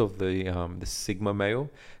concept of the sigma male.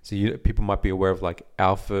 So people might be aware of like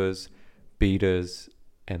alphas, betas,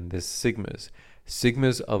 and there's sigmas.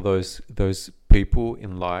 Sigmas are those people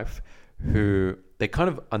in life who they kind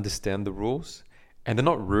of understand the rules, and they're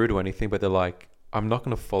not rude or anything, but they're like, I'm not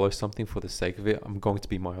going to follow something for the sake of it. I'm going to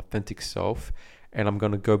be my authentic self, and I'm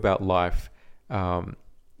going to go about life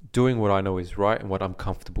doing what I know is right and what I'm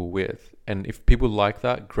comfortable with. And if people like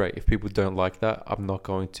that, great. If people don't like that, I'm not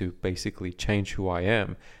going to basically change who I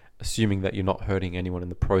am, assuming that you're not hurting anyone in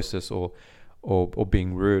the process or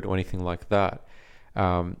being rude or anything like that.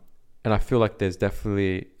 And I feel like there's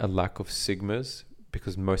definitely a lack of sigmas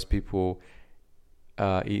because most people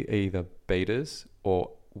are either betas or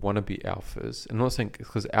want to be alphas. And I'm not saying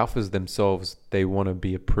because alphas themselves, they want to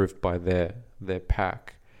be approved by their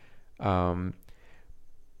pack.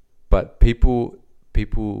 But people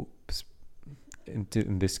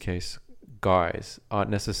in this case, guys, aren't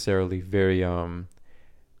necessarily very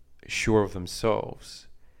sure of themselves.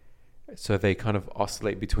 So they kind of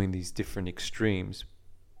oscillate between these different extremes.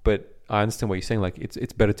 But I understand what you're saying. Like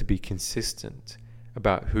it's better to be consistent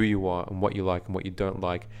about who you are and what you like and what you don't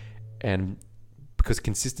like. And because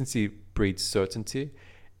consistency breeds certainty,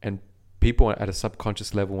 and people at a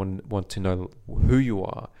subconscious level want to know who you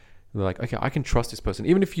are. They're like, okay, I can trust this person.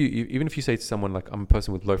 Even if you say to someone like, I'm a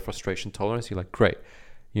person with low frustration tolerance, you're like, great,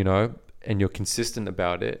 and you're consistent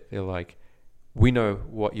about it. They're like, we know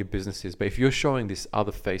what your business is. But if you're showing this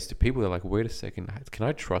other face to people, they're like, wait a second, can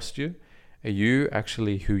I trust you? Are you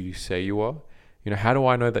actually who you say you are? How do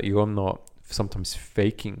I know that you're not sometimes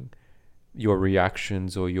faking your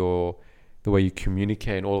reactions or the way you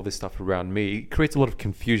communicate and all of this stuff around me? It creates a lot of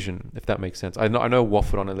confusion, if that makes sense. I know I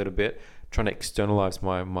waffled on a little bit, trying to externalize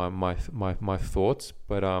my thoughts,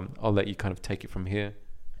 but I'll let you kind of take it from here.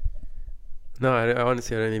 No, I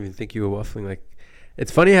honestly don't even think you were waffling. Like,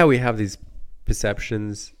 it's funny how we have these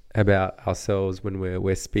perceptions about ourselves when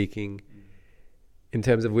we're speaking, in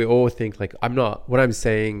terms of we all think like what I'm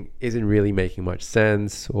saying isn't really making much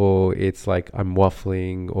sense, or it's like I'm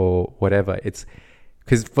waffling or whatever. It's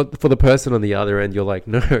because for the person on the other end, you're like,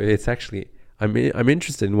 no, it's actually I'm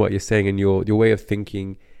interested in what you're saying, and your way of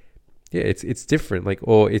thinking. Yeah, it's different, like,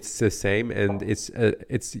 or it's the same, and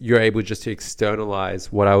it's you're able just to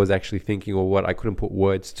externalize what I was actually thinking or what I couldn't put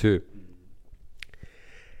words to.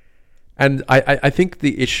 And I think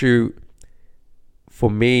the issue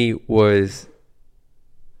for me was,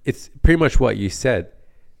 it's pretty much what you said,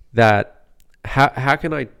 that how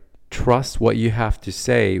can I trust what you have to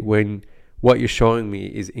say when what you're showing me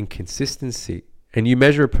is inconsistency? And you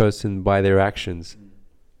measure a person by their actions,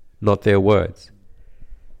 not their words.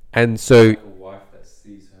 And so, like a wife that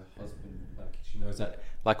sees her husband, like she knows that,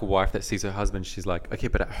 like a wife that sees her husband, she's like, okay,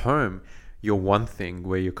 but at home, you're one thing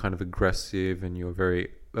where you're kind of aggressive and you're very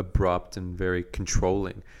abrupt and very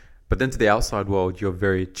controlling. But then to the outside world, you're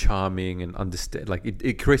very charming and understand. Like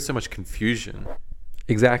it creates so much confusion.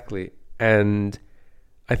 exactly. And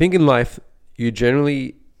I think in life, you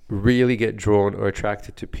generally really get drawn or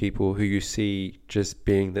attracted to people who you see just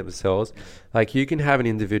being themselves. Like you can have an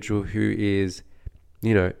individual who is,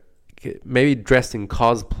 maybe dressed in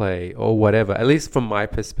cosplay or whatever, at least from my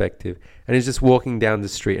perspective, and is just walking down the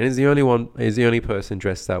street and is the only person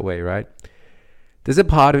dressed that way, right? There's a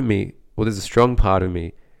part of me, or there's a strong part of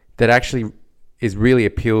me that actually is really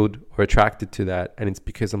appealed or attracted to that. And it's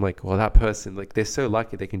because I'm like, well, that person, like, they're so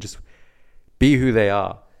lucky they can just be who they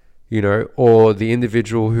are, or the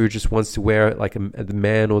individual who just wants to wear, like the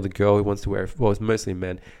man or the girl who wants to wear, well, it's mostly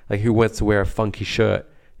men, like who wants to wear a funky shirt.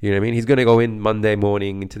 You know what I mean? He's going to go in Monday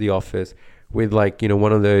morning into the office with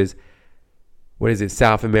one of those, what is it,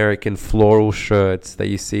 South American floral shirts that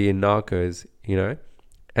you see in Narcos,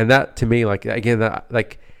 And that to me, like, again, that,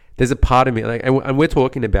 like, there's a part of me, like, and we're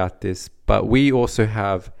talking about this, but we also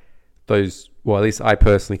have those, well, at least I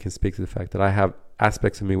personally can speak to the fact that I have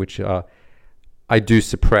aspects of me which I do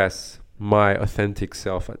suppress my authentic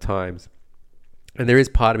self at times. And there is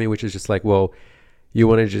part of me which is just like, well, you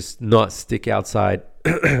want to just not stick outside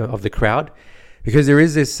of the crowd, because there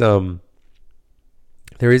is this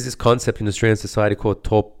concept in Australian society called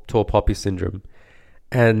tall poppy syndrome,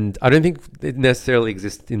 and I don't think it necessarily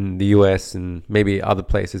exists in the US and maybe other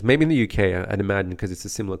places, maybe in the UK, I'd imagine, because it's a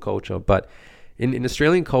similar culture. But in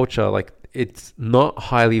Australian culture, like, it's not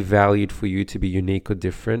highly valued for you to be unique or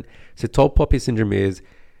different. So tall poppy syndrome is,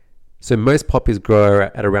 so most poppies grow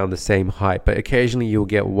at around the same height, but occasionally you'll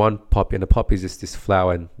get one poppy, and a poppy is just this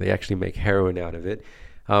flower, and they actually make heroin out of it.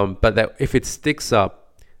 But that if it sticks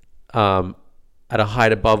up at a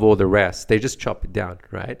height above all the rest, they just chop it down,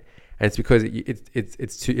 right? And it's because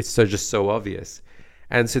it's so obvious.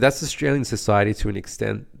 And so that's Australian society to an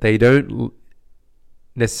extent. They don't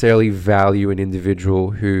necessarily value an individual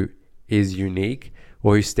who is unique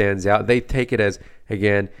or who stands out. They take it as,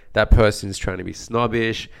 again, that person is trying to be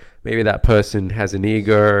snobbish. Maybe that person has an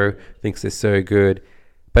ego, thinks they're so good.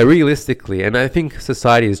 But realistically, and I think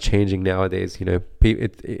society is changing nowadays,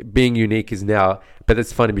 being unique is now, but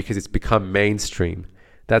it's funny because it's become mainstream.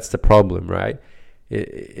 That's the problem, right?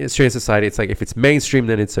 In Australian society, it's like, if it's mainstream,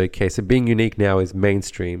 then it's okay. So being unique now is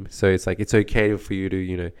mainstream. So it's like, it's okay for you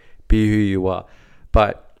to, be who you are.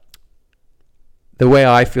 But the way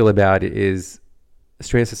I feel about it is,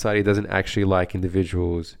 Australian society doesn't actually like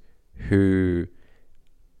individuals who,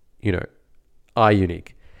 are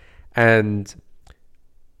unique. And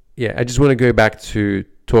yeah, I just want to go back to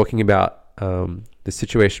talking about the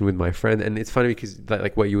situation with my friend. And it's funny because,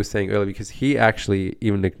 like what you were saying earlier, because he actually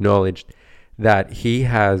even acknowledged that he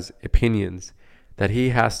has opinions that he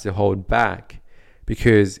has to hold back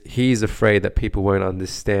because he's afraid that people won't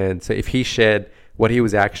understand. So if he shared what he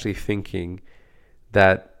was actually thinking,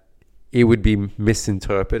 that it would be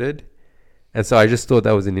misinterpreted. And so I just thought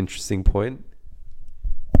that was an interesting point.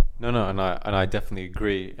 No, and I definitely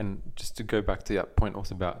agree. And just to go back to that point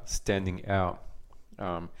also about standing out,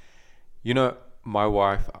 my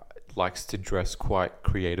wife likes to dress quite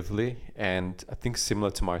creatively, and I think similar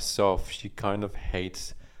to myself, she kind of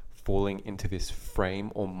hates falling into this frame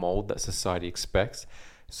or mold that society expects.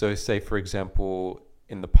 So say, for example,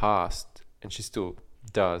 in the past, and she still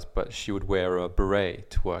does, but she would wear a beret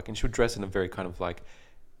to work, and she would dress in a very kind of like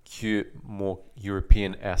cute, more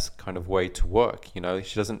European-esque kind of way to work.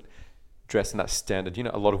 She doesn't dress in that standard.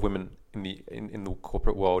 A lot of women in the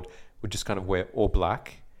corporate world would just kind of wear all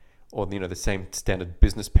black, or the same standard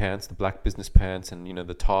business pants, the black business pants, and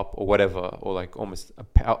the top or whatever, or like almost a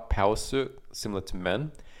power suit similar to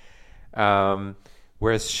men.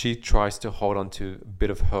 Whereas she tries to hold on to a bit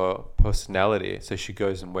of her personality, so she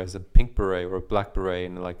goes and wears a pink beret or a black beret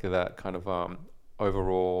and like that kind of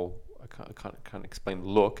overall I can't explain the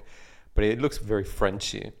look, but it looks very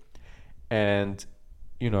Frenchy. And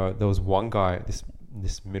there was one guy,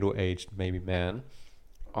 this middle-aged maybe man,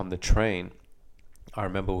 on the train. I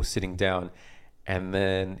remember was sitting down, and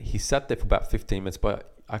then he sat there for about 15 minutes,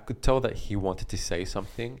 but I could tell that he wanted to say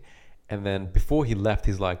something. And then before he left,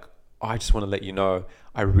 he's like, I just want to let you know,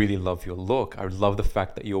 I really love your look. I love the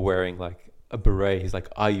fact that you're wearing like a beret. He's like,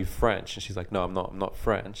 are you French? And she's like, no, I'm not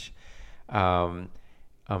French. I'm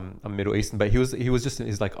Middle Eastern. But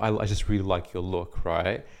he's like, I just really like your look,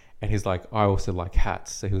 right? And he's like, I also like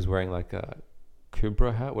hats. So he was wearing like a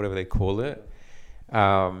Kubra hat, whatever they call it.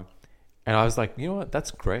 And I was like, you know what,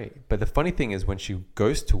 that's great. But the funny thing is when she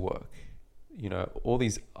goes to work, all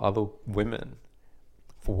these other women,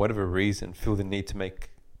 for whatever reason, feel the need to make,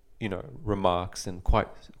 remarks, and quite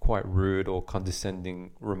rude or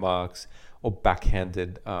condescending remarks, or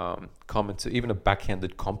backhanded comments, or even a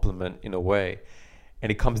backhanded compliment in a way.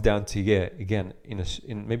 And it comes down to, again, in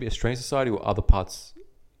maybe a strange society or other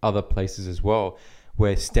places as well,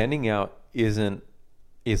 where standing out isn't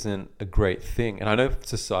a great thing. And I know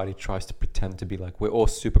society tries to pretend to be like, we're all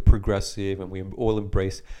super progressive and we all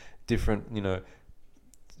embrace different,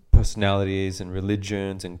 personalities and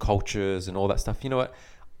religions and cultures and all that stuff. You know what?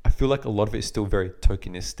 I feel like a lot of it is still very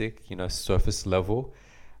tokenistic, surface level.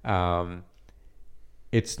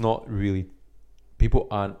 It's not really, people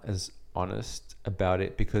aren't as honest about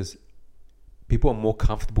it because people are more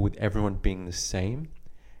comfortable with everyone being the same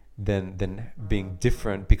than being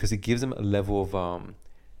different, because it gives them a level of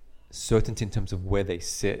certainty in terms of where they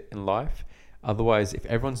sit in life. Otherwise, if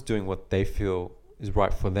everyone's doing what they feel is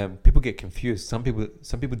right for them, people get confused. Some people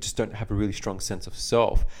just don't have a really strong sense of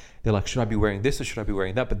self. They're like, should I be wearing this or should I be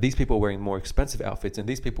wearing that? But these people are wearing more expensive outfits, and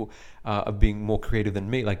these people are being more creative than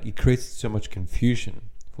me. Like, it creates so much confusion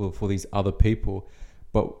for these other people.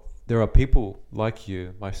 But there are people like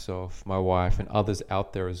you, myself, my wife, and others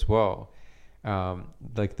out there as well.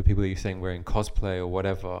 Like the people that you're saying wearing cosplay or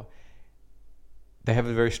whatever, they have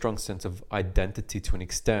a very strong sense of identity to an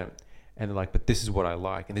extent, and they're like, but this is what I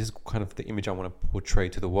like, and this is kind of the image I want to portray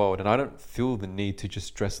to the world. And I don't feel the need to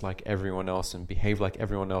just dress like everyone else and behave like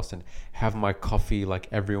everyone else and have my coffee like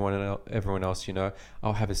everyone else.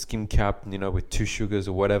 I'll have a skim cap, with 2 sugars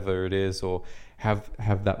or whatever it is, or have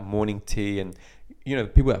that morning tea. And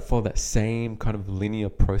people that follow that same kind of linear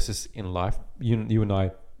process in life, you and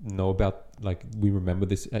I know about, like, we remember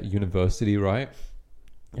this at university, right?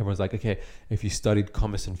 Everyone's like, okay, if you studied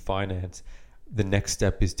commerce and finance, the next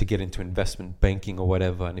step is to get into investment banking or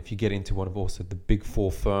whatever. And if you get into one of also the big 4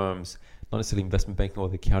 firms, not necessarily investment banking or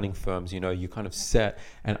the accounting firms, you kind of set.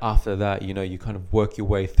 And after that, you kind of work your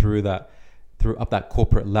way through up that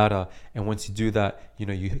corporate ladder. And once you do that, you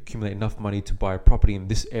accumulate enough money to buy a property in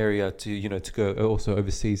this area, to go also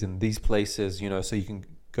overseas in these places, so you can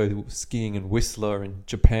go skiing in Whistler in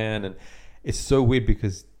Japan. And it's so weird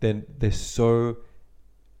because then they're so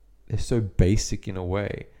basic in a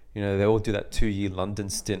way. They all do that 2-year London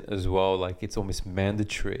stint as well. Like, it's almost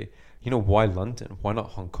mandatory. Why London? Why not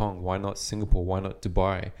Hong Kong? Why not Singapore? Why not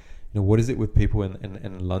Dubai? What is it with people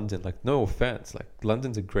in London? Like, no offense, like,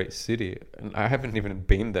 London's a great city, and I haven't even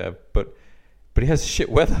been there, but it has shit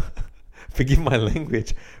weather. Forgive my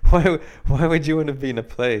language. Why would you want to be in a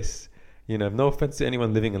place? No offense to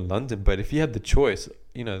anyone living in London, but if you had the choice,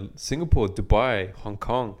 Singapore, Dubai, Hong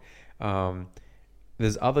Kong,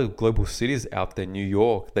 there's other global cities out there, New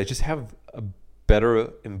York, they just have a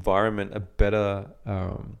better environment, a better,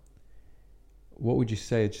 what would you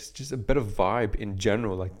say? Just a better vibe in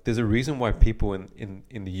general. Like, there's a reason why people in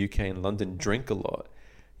the UK and London drink a lot,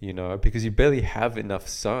 because you barely have enough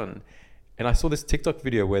sun. And I saw this TikTok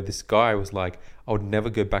video where this guy was like, I would never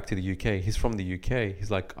go back to the UK. He's from the UK. He's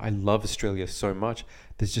like, I love Australia so much.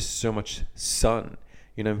 There's just so much sun.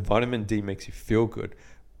 Vitamin D makes you feel good.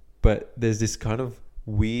 But there's this kind of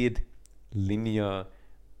weird, linear,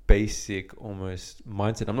 basic almost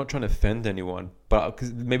mindset. I'm not trying to offend anyone, but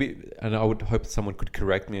because maybe, and I would hope someone could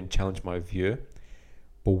correct me and challenge my view.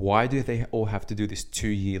 But why do they all have to do this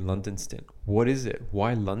 2-year London stint? What is it?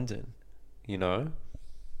 Why London?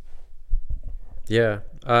 Yeah,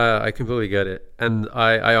 I completely get it, and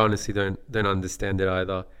I honestly don't understand it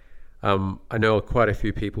either. I know quite a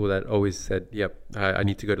few people that always said, "Yep, I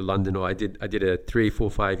need to go to London," or I did a 3,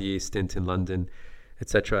 4, 5 year stint in London,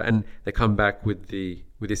 etc. And they come back with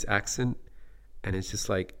this accent, and it's just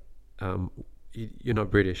like, you're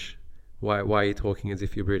not British. Why are you talking as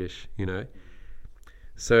if you're British?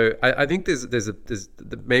 So I think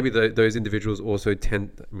maybe those individuals also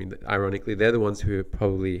tend, ironically, they're the ones who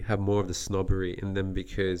probably have more of the snobbery in them,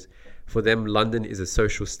 because for them, London is a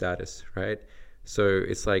social status, right? So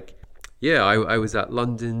it's like, yeah, I was at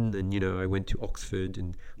London, and I went to Oxford,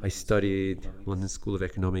 and I studied London School of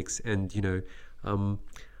Economics, and um,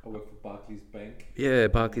 I work for Barclays Bank. yeah,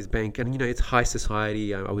 Barclays Bank, and it's high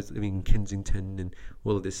society. I was living in Kensington and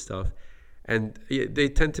all of this stuff, and yeah, they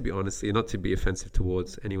tend to be, honestly, not to be offensive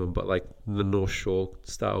towards anyone, but like the North Shore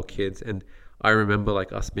style kids. And I remember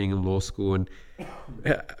like us being in law school, and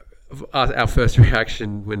our first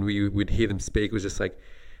reaction when we would hear them speak was just like,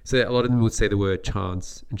 so a lot of them would say the word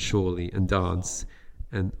chance and surely and dance,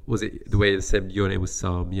 and was it the way they said your name was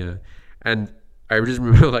Sam? Yeah, and I just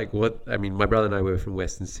remember like what I mean. My brother and I were from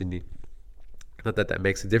Western Sydney. Not that that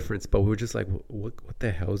makes a difference, but we were just like, what the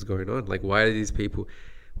hell is going on? Like, why are these people?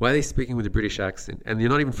 Why are they speaking with a British accent? And they're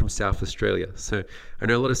not even from South Australia. So I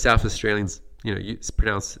know a lot of South Australians, you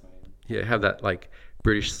pronounce, yeah, have that like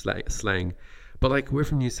British slang, but like we're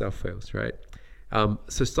from New South Wales, right?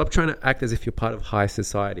 So stop trying to act as if you're part of high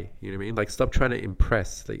society. You know what I mean? Like, stop trying to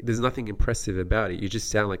impress. Like, there's nothing impressive about it. You just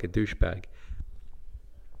sound like a douchebag.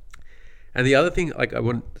 And the other thing, like,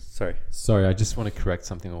 Sorry, I just want to correct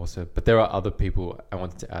something also. But there are other people I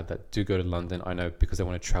wanted to add that do go to London. I know because they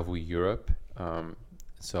want to travel Europe.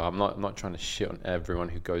 So I'm not trying to shit on everyone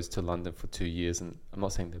who goes to London for 2 years. And I'm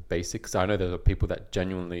not saying they're basic, because I know there are people that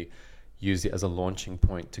genuinely use it as a launching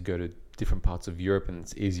point to go to different parts of Europe, and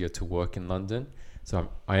it's easier to work in London. So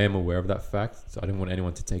I am aware of that fact. So I didn't want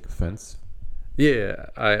anyone to take offense. yeah,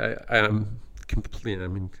 I am completely. I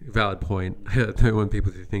mean, valid point. I don't want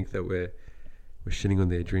people to think that we're shitting on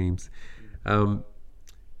their dreams.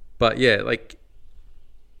 But yeah, like,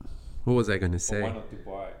 what was I going to say? But why not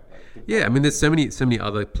Dubai? Yeah, I mean, there's so many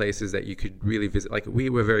other places that you could really visit. Like, we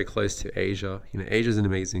were very close to Asia. Asia's an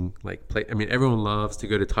amazing like place. I mean, everyone loves to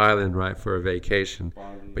go to Thailand, right, for a vacation,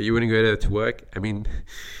 but you wouldn't go there to work. I mean,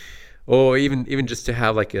 or even just to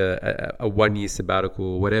have like a 1 year sabbatical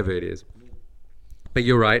or whatever it is. But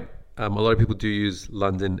you're right. A lot of people do use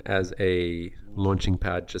London as a launching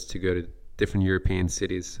pad just to go to different European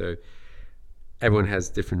cities. So everyone has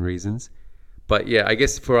different reasons. But yeah, I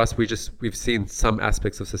guess for us, we've seen some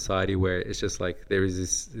aspects of society where it's just like there's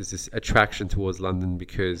this attraction towards London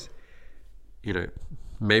because,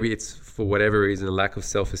 maybe it's for whatever reason, a lack of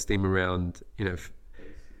self-esteem around,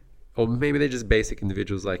 or maybe they're just basic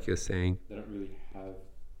individuals, like you're saying. They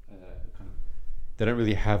don't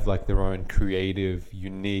really have like their own creative,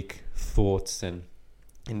 unique thoughts and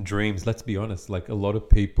dreams. Let's be honest. Like, a lot of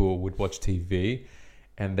people would watch TV,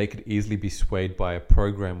 and they could easily be swayed by a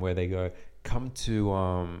program where they go, come to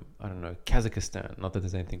I don't know, Kazakhstan. Not that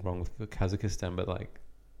there's anything wrong with Kazakhstan, but like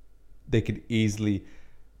they could easily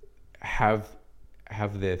have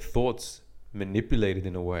their thoughts manipulated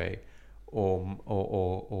in a way or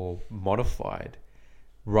modified,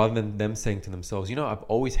 rather than them saying to themselves, I've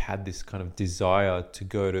always had this kind of desire to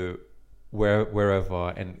go to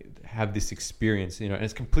wherever and have this experience, and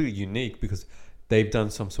it's completely unique because they've done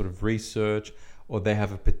some sort of research, or they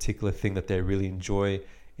have a particular thing that they really enjoy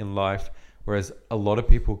in life. Whereas a lot of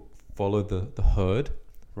people follow the herd,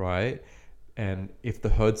 right? And if the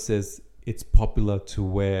herd says it's popular to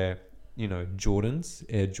wear, Air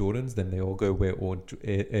Jordans, then they all go wear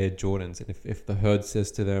Air Jordans. And if the herd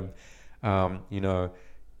says to them,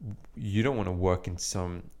 you don't want to work in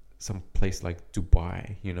some place like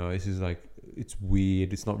Dubai, this is like, it's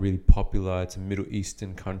weird, it's not really popular, it's a Middle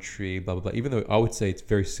Eastern country, blah, blah, blah. Even though I would say it's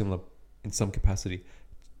very similar in some capacity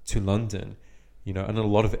to London, and a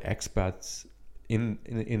lot of expats in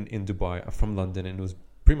Dubai are from London, and it was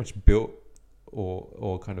pretty much built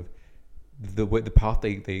or kind of the path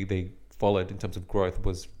they followed in terms of growth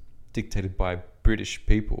was dictated by British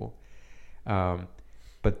people.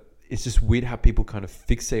 But it's just weird how people kind of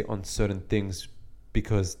fixate on certain things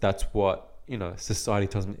because that's what, society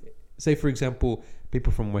tells them. Say, for example,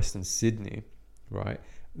 people from Western Sydney, right?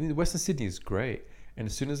 I mean, Western Sydney is great. And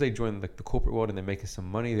as soon as they join like the corporate world and they're making some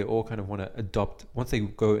money, they all kind of want to adopt. Once they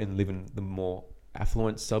go and live in the more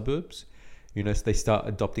affluent suburbs, so they start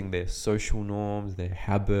adopting their social norms, their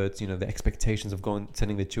habits, the expectations of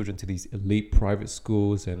sending their children to these elite private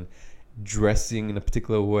schools and dressing in a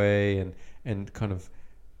particular way and kind of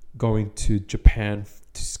going to Japan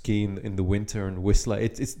to ski in the winter and Whistler.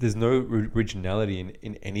 It's there's no originality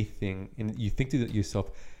in anything. And you think to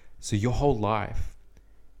yourself, so your whole life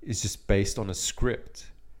is just based on a script,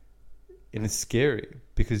 and it's scary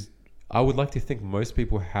because I would like to think most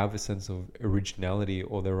people have a sense of originality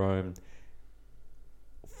or their own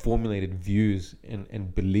formulated views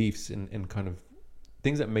and beliefs and kind of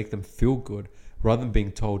things that make them feel good, rather than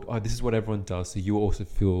being told, oh, this is what everyone does, so you also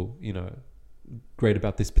feel great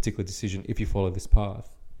about this particular decision if you follow this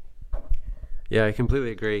path. Yeah, I completely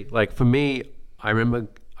agree. Like, for me, I remember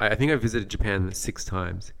I think I visited Japan 6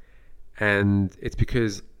 times. and it's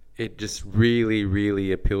because it just really,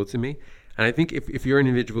 really appealed to me. And I think if you're an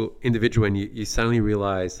individual and you suddenly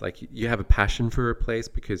realize like you have a passion for a place,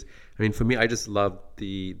 because I mean, for me, I just love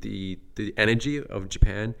the energy of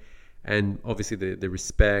Japan, and obviously the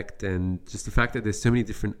respect, and just the fact that there's so many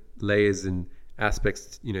different layers and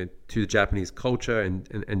aspects, to the Japanese culture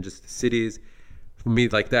and just the cities. For me,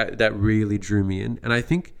 like that really drew me in. And I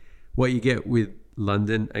think what you get with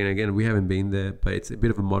London, and again, we haven't been there, but it's a bit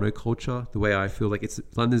of a monoculture. The way I feel like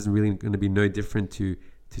London's really going to be no different to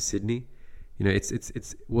Sydney.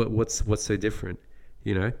 It's what's so different.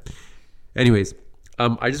 Anyways,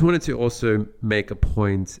 I just wanted to also make a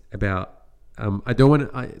point about I don't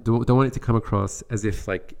want it to come across as if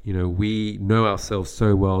like we know ourselves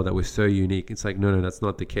so well that we're so unique. It's like no, that's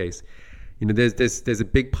not the case. There's a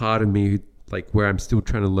big part of me who, like, where I'm still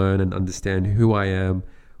trying to learn and understand who I am,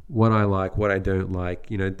 what I like, what I don't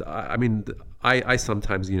like. I mean, I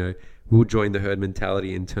sometimes will join the herd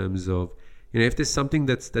mentality in terms of if there's something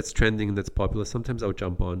that's trending and that's popular, sometimes I'll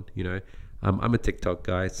jump on. I'm a TikTok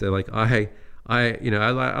guy, so like I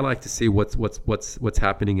like to see what's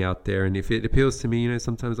happening out there, and if it appeals to me,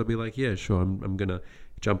 sometimes I'll be like, yeah, sure, I'm gonna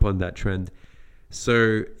jump on that trend.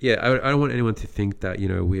 So yeah, I don't want anyone to think that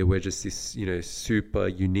we're just this super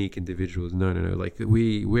unique individuals. No. Like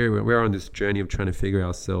we're on this journey of trying to figure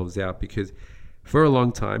ourselves out, because for a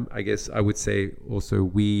long time, I guess I would say also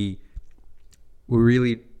we were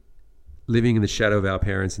really living in the shadow of our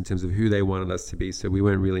parents in terms of who they wanted us to be. So we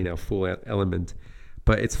weren't really in our full element.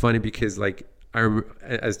 But it's funny because like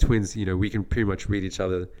as twins, we can pretty much read each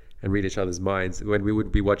other and read each other's minds. When we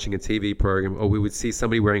would be watching a TV program or we would see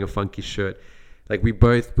somebody wearing a funky shirt, like we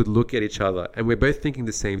both would look at each other and we're both thinking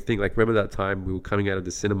the same thing. Like remember that time we were coming out of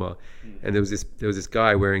the cinema and there was this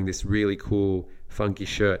guy wearing this really cool funky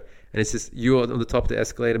shirt, and it's just you were on the top of the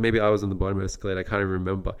escalator, maybe I was on the bottom of the escalator, I can't even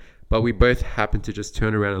remember. But we both happened to just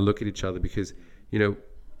turn around and look at each other because,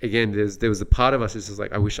 again, there was a part of us that's just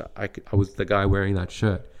like, I wish I was the guy wearing that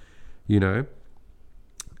shirt,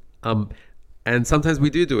 And sometimes we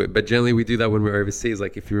do it, but generally we do that when we're overseas.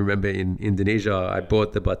 Like if you remember in Indonesia, I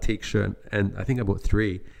bought the batik shirt, and I think I bought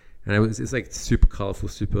 3, and it's like super colorful,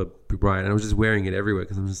 super bright, and I was just wearing it everywhere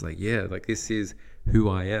because I'm just like, yeah, like this is who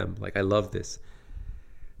I am. Like I love this.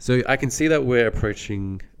 So I can see that we're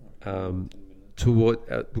approaching we're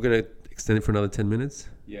going to extend it for another 10 minutes.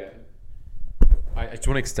 Yeah. I just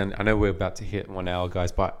want to extend. I know we're about to hit 1 hour,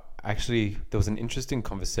 guys, but actually there was an interesting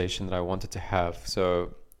conversation that I wanted to have.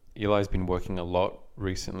 So Eli's been working a lot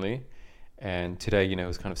recently, and today, he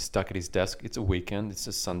was kind of stuck at his desk. It's a weekend, it's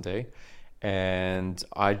a Sunday, and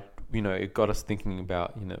it got us thinking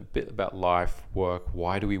about, a bit about life, work.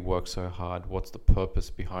 Why do we work so hard? What's the purpose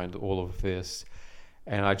behind all of this?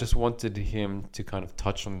 And I just wanted him to kind of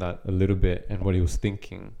touch on that a little bit and what he was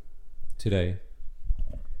thinking today.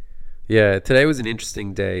 Yeah, today was an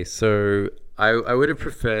interesting day. So I would have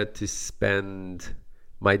preferred to spend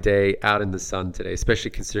my day out in the sun today, especially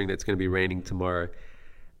considering that it's going to be raining tomorrow.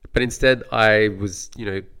 But instead, I was,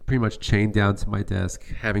 pretty much chained down to my desk,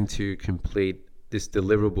 having to complete this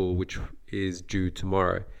deliverable, which is due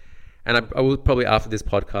tomorrow. And I will probably, after this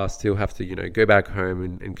podcast, still have to, go back home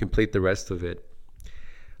and complete the rest of it.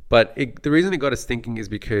 But the reason it got us thinking is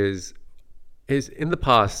because in the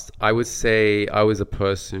past, I would say I was a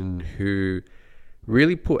person who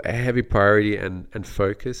really put a heavy priority and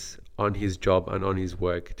focus on his job and on his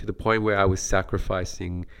work, to the point where I was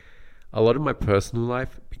sacrificing a lot of my personal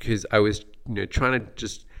life because I was, trying to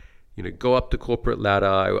just, go up the corporate ladder.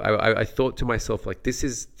 I thought to myself, like, this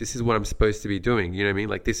is what I'm supposed to be doing. You know what I mean?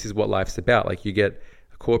 Like, this is what life's about. Like, you get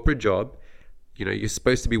a corporate job, you're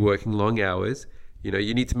supposed to be working long hours.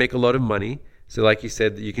 You need to make a lot of money. So like you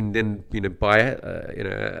said, you can then, buy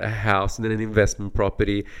a house and then an investment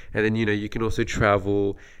property. And then, you can also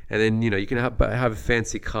travel. And then, you can have a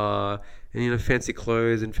fancy car and, fancy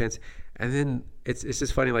clothes and fancy. And then it's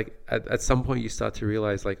just funny, like at some point you start to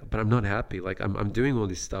realize, like, but I'm not happy. Like I'm doing all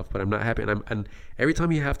this stuff, but I'm not happy. And every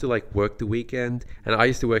time you have to like work the weekend, and I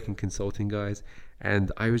used to work in consulting, guys.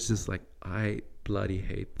 And I was just like, I bloody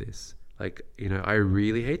hate this. Like, I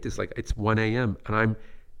really hate this. Like it's 1 a.m. and I'm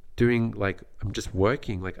just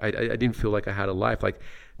working. Like I didn't feel like I had a life. Like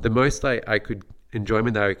the most I could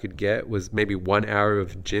enjoyment that I could get was maybe 1 hour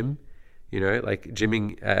of gym, like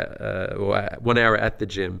gymming or 1 hour at the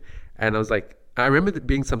gym. And I was like, I remember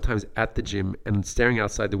being sometimes at the gym and staring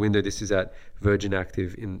outside the window. This is at Virgin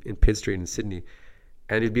Active in Pitt Street in Sydney.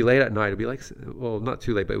 And it'd be late at night. It'd be like, well, not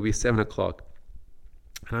too late, but it'd be 7 o'clock.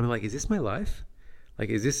 And I'm like, is this my life? Like,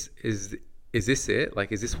 is this it?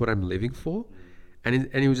 Like, is this what I'm living for? And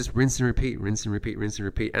it was just rinse and repeat.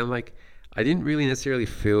 And like, I didn't really necessarily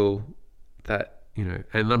feel that, you know,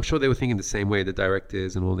 and I'm sure they were thinking the same way, the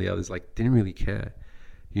directors and all the others, like, didn't really care.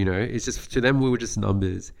 You know, it's just, to them, we were just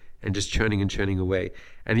numbers and just churning and churning away.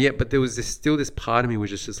 And yet, but there was still this part of me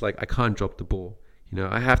which is just like, I can't drop the ball. You know,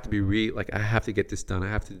 I have to be like, I have to get this done. I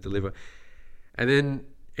have to deliver. And then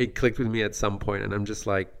it clicked with me at some point, and I'm just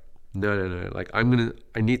like, no. Like, I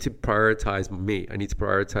need to prioritize me. I need to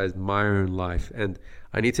prioritize my own life. And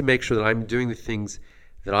I need to make sure that I'm doing the things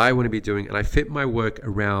that I want to be doing. And I fit my work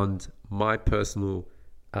around my personal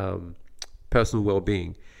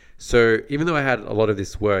well-being. So even though I had a lot of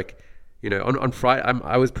this work, you know, on Friday,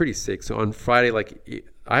 I was pretty sick. So on Friday, like,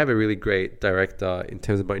 I have a really great director in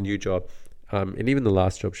terms of my new job. And even the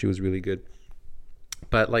last job, she was really good.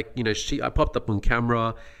 But like, you know, I popped up on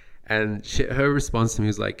camera, and her response to me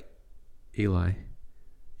was like, Eli,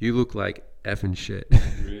 you look like effing shit.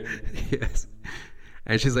 Really? Yes.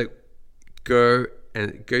 And she's like, go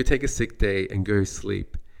take a sick day and go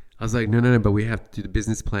sleep. I was like, no, but we have to do the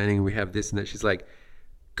business planning, and we have this and that. She's like,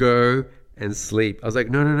 go and sleep. I was like,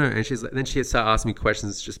 no. And she's like, then she started asking me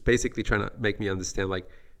questions, just basically trying to make me understand, like,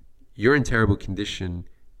 you're in terrible condition.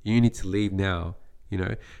 You need to leave now, you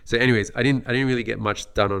know? So anyways, I didn't really get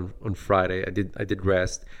much done on Friday. I did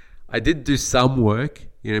rest. I did do some work,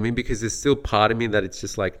 you know what I mean? Because there's still part of me that it's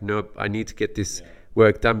just like, nope, I need to get this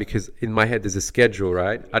work done, because in my head there's a schedule,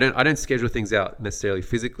 right? I don't schedule things out necessarily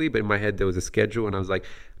physically, but in my head there was a schedule, and I was like,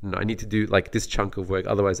 no, I need to do like this chunk of work,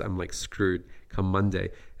 otherwise I'm like screwed come Monday.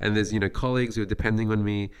 And there's, you know, colleagues who are depending on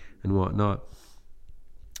me and whatnot.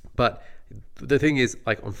 But the thing is,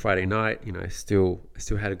 like, on Friday night, you know, I still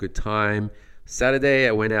had a good time. Saturday,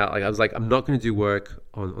 I went out. Like, I was like, I'm not going to do work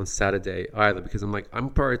on Saturday either, because I'm like, I'm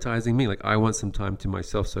prioritizing me. Like, I want some time to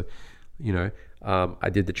myself. So, you know, I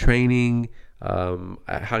did the training.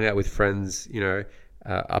 I hung out with friends, you know,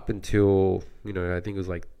 up until, you know, I think it was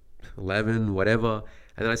like 11, whatever.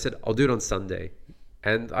 And then I said, I'll do it on Sunday.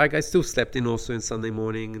 And I still slept in also in Sunday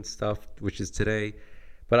morning and stuff, which is today.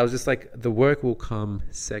 But I was just like, the work will come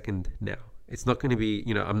second now. It's not going to be,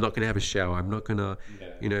 you know, I'm not going to have a shower. I'm not going to,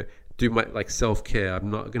 you know, do my like self-care. I'm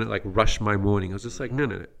not going to like rush my morning. I was just like,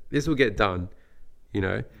 no. This will get done, you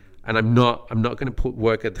know. And I'm not going to put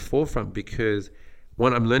work at the forefront, because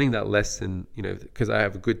one, I'm learning that lesson, you know, because I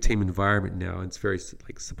have a good team environment now, and it's very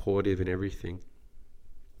like supportive and everything.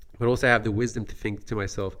 But also I have the wisdom to think to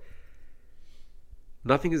myself,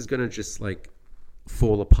 nothing is going to just like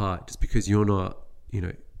fall apart just because you're not, you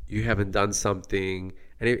know, you haven't done something.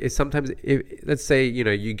 And it sometimes, let's say, you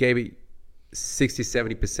know, you gave it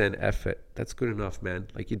 60-70% effort. That's good enough, man.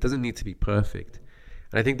 Like, it doesn't need to be perfect.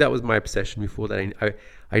 And I think that was my obsession before, that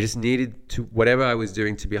I just needed to, whatever I was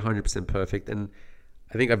doing, to be 100% perfect. And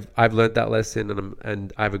I think I've learned that lesson,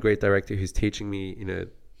 and I have a great director who's teaching me, you know,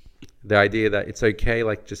 the idea that it's okay,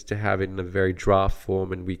 like, just to have it in a very draft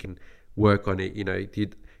form, and we can work on it. You know,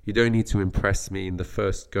 you don't need to impress me in the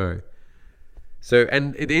first go. So,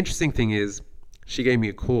 and the interesting thing is, she gave me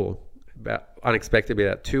a call unexpectedly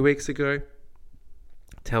about 2 weeks ago,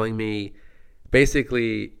 telling me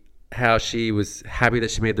basically how she was happy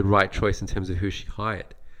that she made the right choice in terms of who she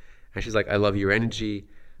hired. And she's like, I love your energy.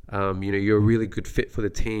 You know, you're a really good fit for the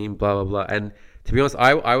team, blah, blah, blah. And to be honest,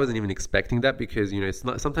 I wasn't even expecting that, because, you know, it's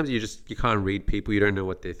not, sometimes you can't read people. You don't know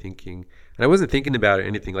what they're thinking. And I wasn't thinking about it or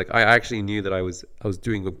anything. Like, I actually knew that I was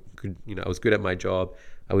doing a good, you know, I was good at my job.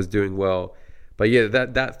 I was doing well. But yeah,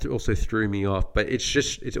 that also threw me off. But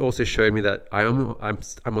it also showed me that I'm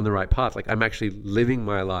on the right path. Like, I'm actually living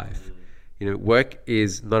my life. You know, work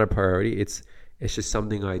is not a priority. It's just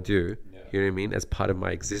something I do. Yeah. You know what I mean? As part of my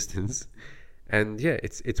existence. And yeah,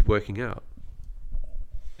 it's working out.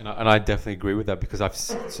 And I definitely agree with that, because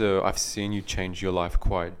I've seen you change your life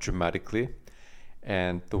quite dramatically,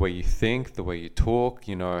 and the way you think, the way you talk,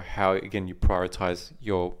 you know, how again you prioritize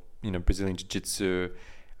your, you know, Brazilian jiu-jitsu,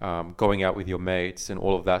 going out with your mates and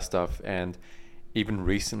all of that stuff. And even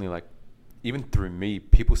recently, like, even through me,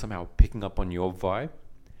 people somehow picking up on your vibe,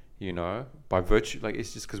 you know, by virtue, like,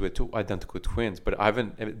 it's just because we're two identical twins, but I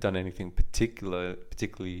haven't ever done anything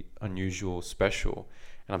particularly unusual, special,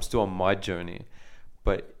 and I'm still on my journey.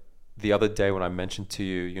 But the other day when I mentioned to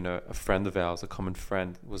you, you know, a friend of ours, a common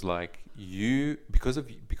friend, was like, you, because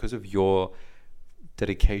of your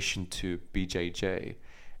dedication to BJJ,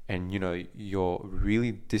 and, you know, you're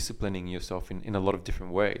really disciplining yourself in a lot of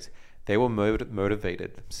different ways. They were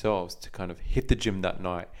motivated themselves to kind of hit the gym that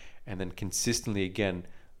night, and then consistently again,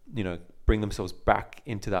 you know, bring themselves back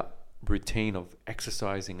into that routine of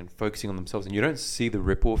exercising and focusing on themselves. And you don't see the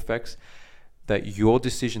ripple effects that your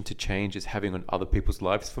decision to change is having on other people's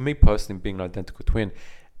lives. For me personally, being an identical twin,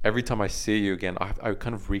 every time I see you again, I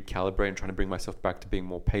kind of recalibrate and trying to bring myself back to being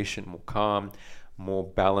more patient, more calm, more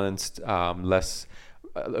balanced, less.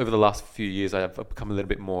 Over the last few years, I've become a little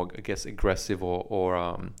bit more, I guess, aggressive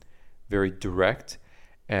or very direct.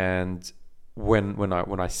 And when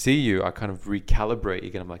I see you, I kind of recalibrate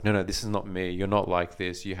again. I'm like, no, this is not me. You're not like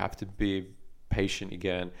this. You have to be patient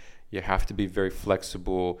again. You have to be very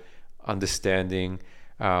flexible, understanding.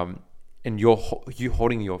 And you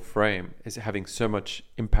holding your frame is having so much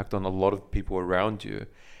impact on a lot of people around you.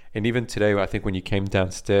 And even today, I think when you came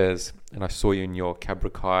downstairs and I saw you in your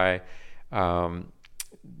Cabrakai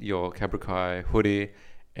hoodie,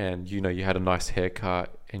 and you had a nice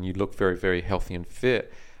haircut and you look very, very healthy and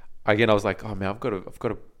fit. Again, I was like, oh man, I've got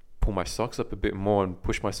to pull my socks up a bit more and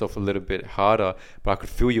push myself a little bit harder. But I could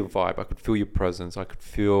feel your vibe, I could feel your presence, I could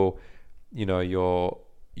feel, your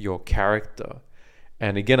character.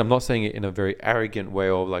 And again, I'm not saying it in a very arrogant way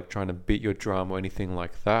or like trying to beat your drum or anything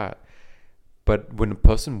like that. But when a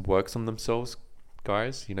person works on themselves,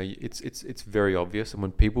 guys, it's very obvious. And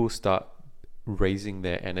when people start raising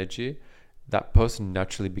their energy, that person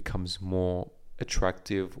naturally becomes more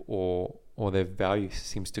attractive, or their value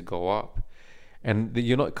seems to go up. And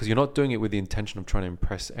you're not doing it with the intention of trying to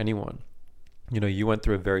impress anyone. You went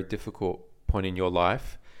through a very difficult point in your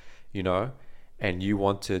life, and you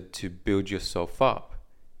wanted to build yourself up,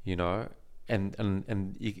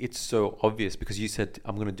 and it's so obvious because you said,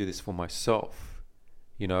 I'm going to do this for myself,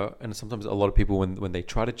 and sometimes a lot of people, when they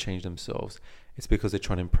try to change themselves, it's because they're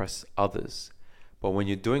trying to impress others. But when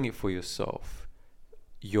you're doing it for yourself,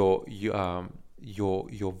 your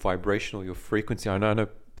vibrational, your frequency, I know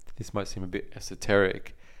this might seem a bit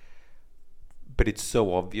esoteric, but it's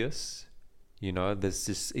so obvious. There's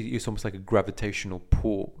this, it's almost like a gravitational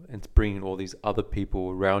pull, and it's bringing all these other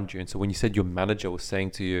people around you. And so when you said your manager was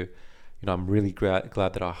saying to you, I'm really glad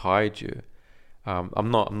that I hired you,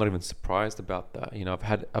 I'm not even surprised about that.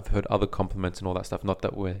 I've heard other compliments and all that stuff. Not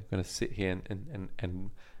that we're going to sit here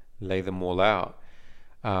and lay them all out,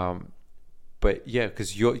 but yeah,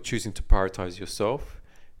 because you're choosing to prioritize yourself,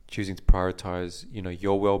 choosing to prioritize,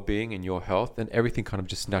 your well-being and your health, and everything kind of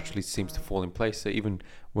just naturally seems to fall in place. So even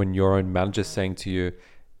when your own manager's saying to you,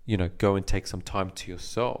 go and take some time to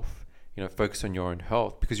yourself, focus on your own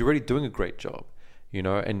health, because you're already doing a great job,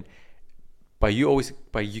 and by you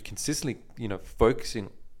consistently,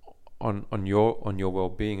 focusing on your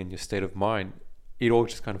well-being and your state of mind, it all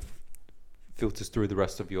just kind of filters through the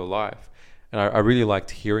rest of your life. And I really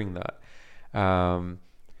liked hearing that. So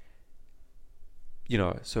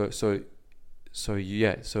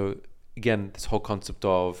again, this whole concept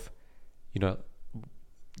of,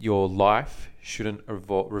 your life shouldn't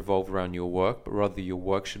revolve around your work, but rather your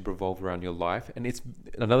work should revolve around your life. And it's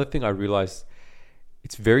another thing I realized,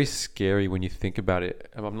 it's very scary when you think about it.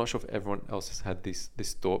 And I'm not sure if everyone else has had this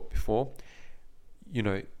thought before.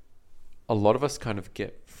 A lot of us kind of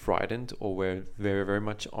get frightened, or we're very, very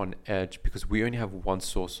much on edge because we only have one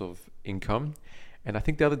source of income. And I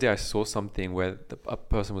think the other day I saw something where a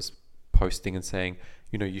person was posting and saying,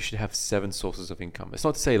 you should have 7 sources of income. It's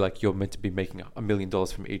not to say like you're meant to be making $1 million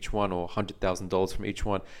from each one or $100,000 from each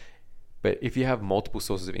one. But if you have multiple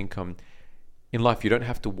sources of income in life, you don't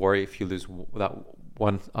have to worry if you lose that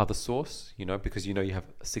one other source, because you have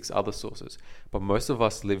 6 other sources. But most of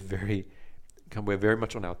us we're very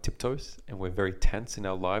much on our tiptoes, and we're very tense in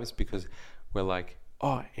our lives because we're like,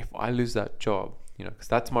 oh, if I lose that job, because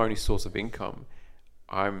that's my only source of income,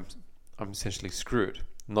 I'm essentially screwed.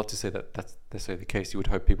 Not to say that that's necessarily the case. You would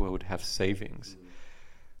hope people would have savings.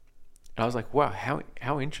 And I was like, wow,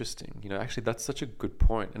 how interesting. Actually, that's such a good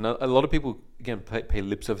point. And a lot of people, again, pay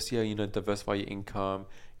lip service. Yeah, diversify your income.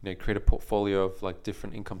 Create a portfolio of like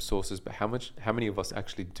different income sources. But how many of us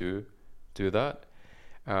actually do that?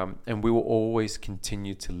 And we will always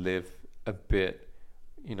continue to live a bit,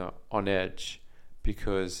 on edge,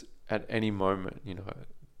 because at any moment,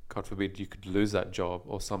 God forbid, you could lose that job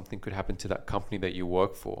or something could happen to that company that you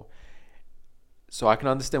work for. So I can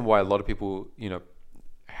understand why a lot of people,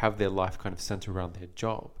 have their life kind of centered around their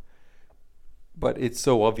job. But it's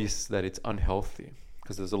so obvious that it's unhealthy,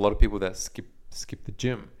 because there's a lot of people that skip the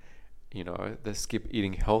gym, they skip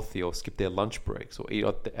eating healthy, or skip their lunch breaks, or eat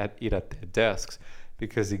at their desks,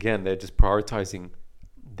 because again, they're just prioritizing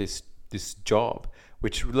this job,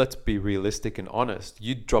 which, let's be realistic and honest,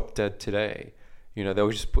 you drop dead today, they'll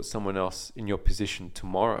just put someone else in your position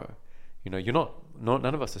tomorrow.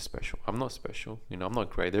 None of us are special. I'm not special. I'm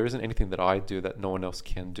not great. There isn't anything that I do that no one else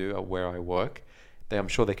can do at where I work. I'm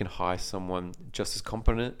sure they can hire someone just as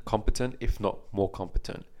competent, if not more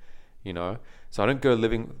competent. So I don't go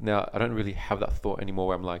living now. I don't really have that thought anymore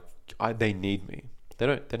where I'm like, they need me. They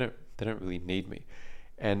don't really need me.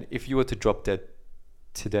 And if you were to drop dead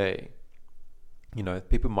today,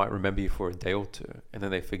 people might remember you for a day or two, and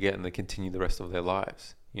then they forget and they continue the rest of their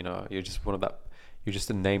lives. You're just you're just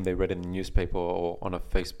a name they read in the newspaper or on a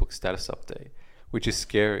Facebook status update, which is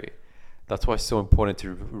scary. That's why it's so important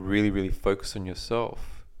to really, really focus on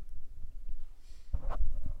yourself.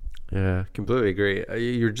 Yeah, completely agree.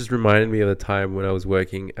 You're just reminding me of the time when I was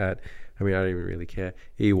working at, I don't even really care,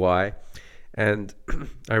 EY. And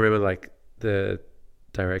I remember like the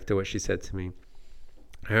director, what she said to me.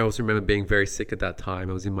 I also remember being very sick at that time.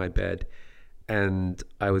 I was in my bed and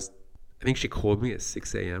I think she called me at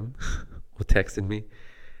 6 a.m. or texted me.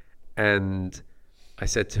 And I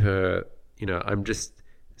said to her, I'm just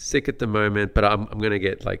sick at the moment, but I'm going to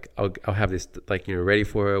get I'll have this ready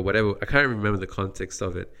for her, whatever. I can't remember the context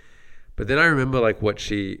of it. But then I remember what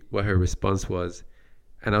her response was.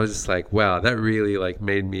 And I was just like, wow, that really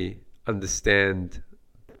made me understand,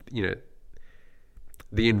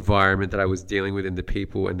 the environment that I was dealing with and the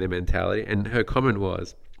people and their mentality. And her comment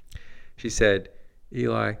was, she said,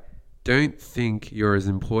 Eli, don't think you're as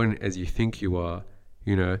important as you think you are.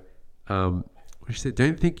 She said,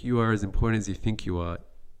 don't think you are as important as you think you are.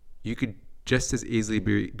 You could just as easily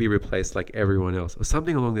be replaced like everyone else, or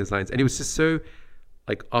something along those lines. And it was just so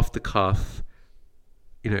off the cuff.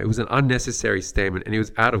 It was an unnecessary statement and it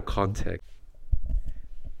was out of context.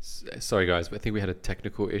 Sorry guys, I think we had a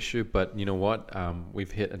technical issue, but you know what?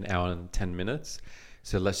 We've hit an hour and 10 minutes.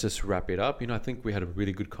 So let's just wrap it up. I think we had a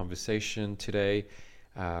really good conversation today.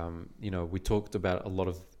 We talked about a lot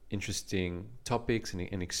of interesting topics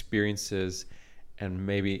and experiences, and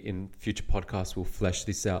maybe in future podcasts we'll flesh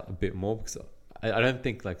this out a bit more, because I don't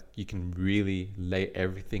think you can really lay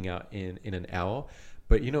everything out in an hour.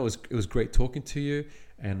 But it was great talking to you,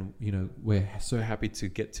 and we're so happy to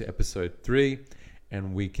get to episode 3,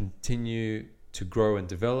 and we continue to grow and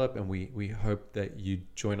develop, and we hope that you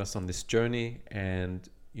join us on this journey. And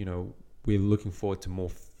we're looking forward to more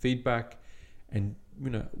feedback. And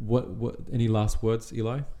what any last words,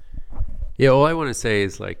 Eli? Yeah, all I want to say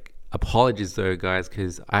is apologies though, guys,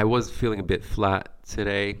 because I was feeling a bit flat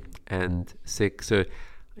today and sick, so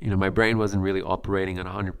my brain wasn't really operating at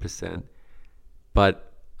 100%.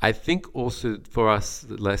 But I think also for us,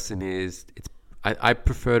 the lesson is I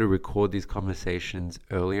prefer to record these conversations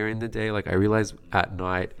earlier in the day. I realize at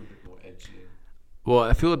night, well,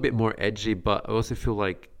 I feel a bit more edgy, but I also feel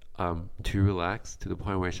too relaxed to the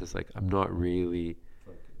point where it's just I'm not really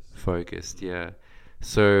focused. Yeah.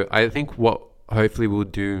 So I think what hopefully we'll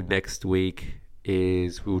do next week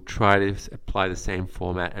is we'll try to apply the same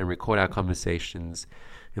format and record our conversations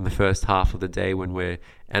in the first half of the day when we're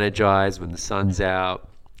energized, when the sun's out.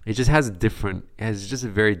 It just has just a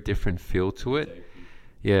very different feel to it.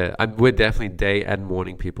 Yeah, we're definitely day and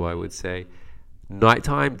morning people, I would say.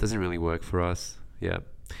 Nighttime doesn't really work for us. Yeah.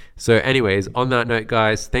 So anyways, on that note,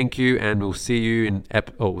 guys, thank you, and we'll see you in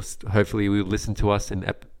hopefully we'll listen to us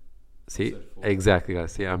in see exactly,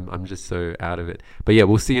 guys. Yeah, I'm just so out of it. But yeah,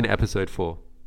 we'll see you in episode 4.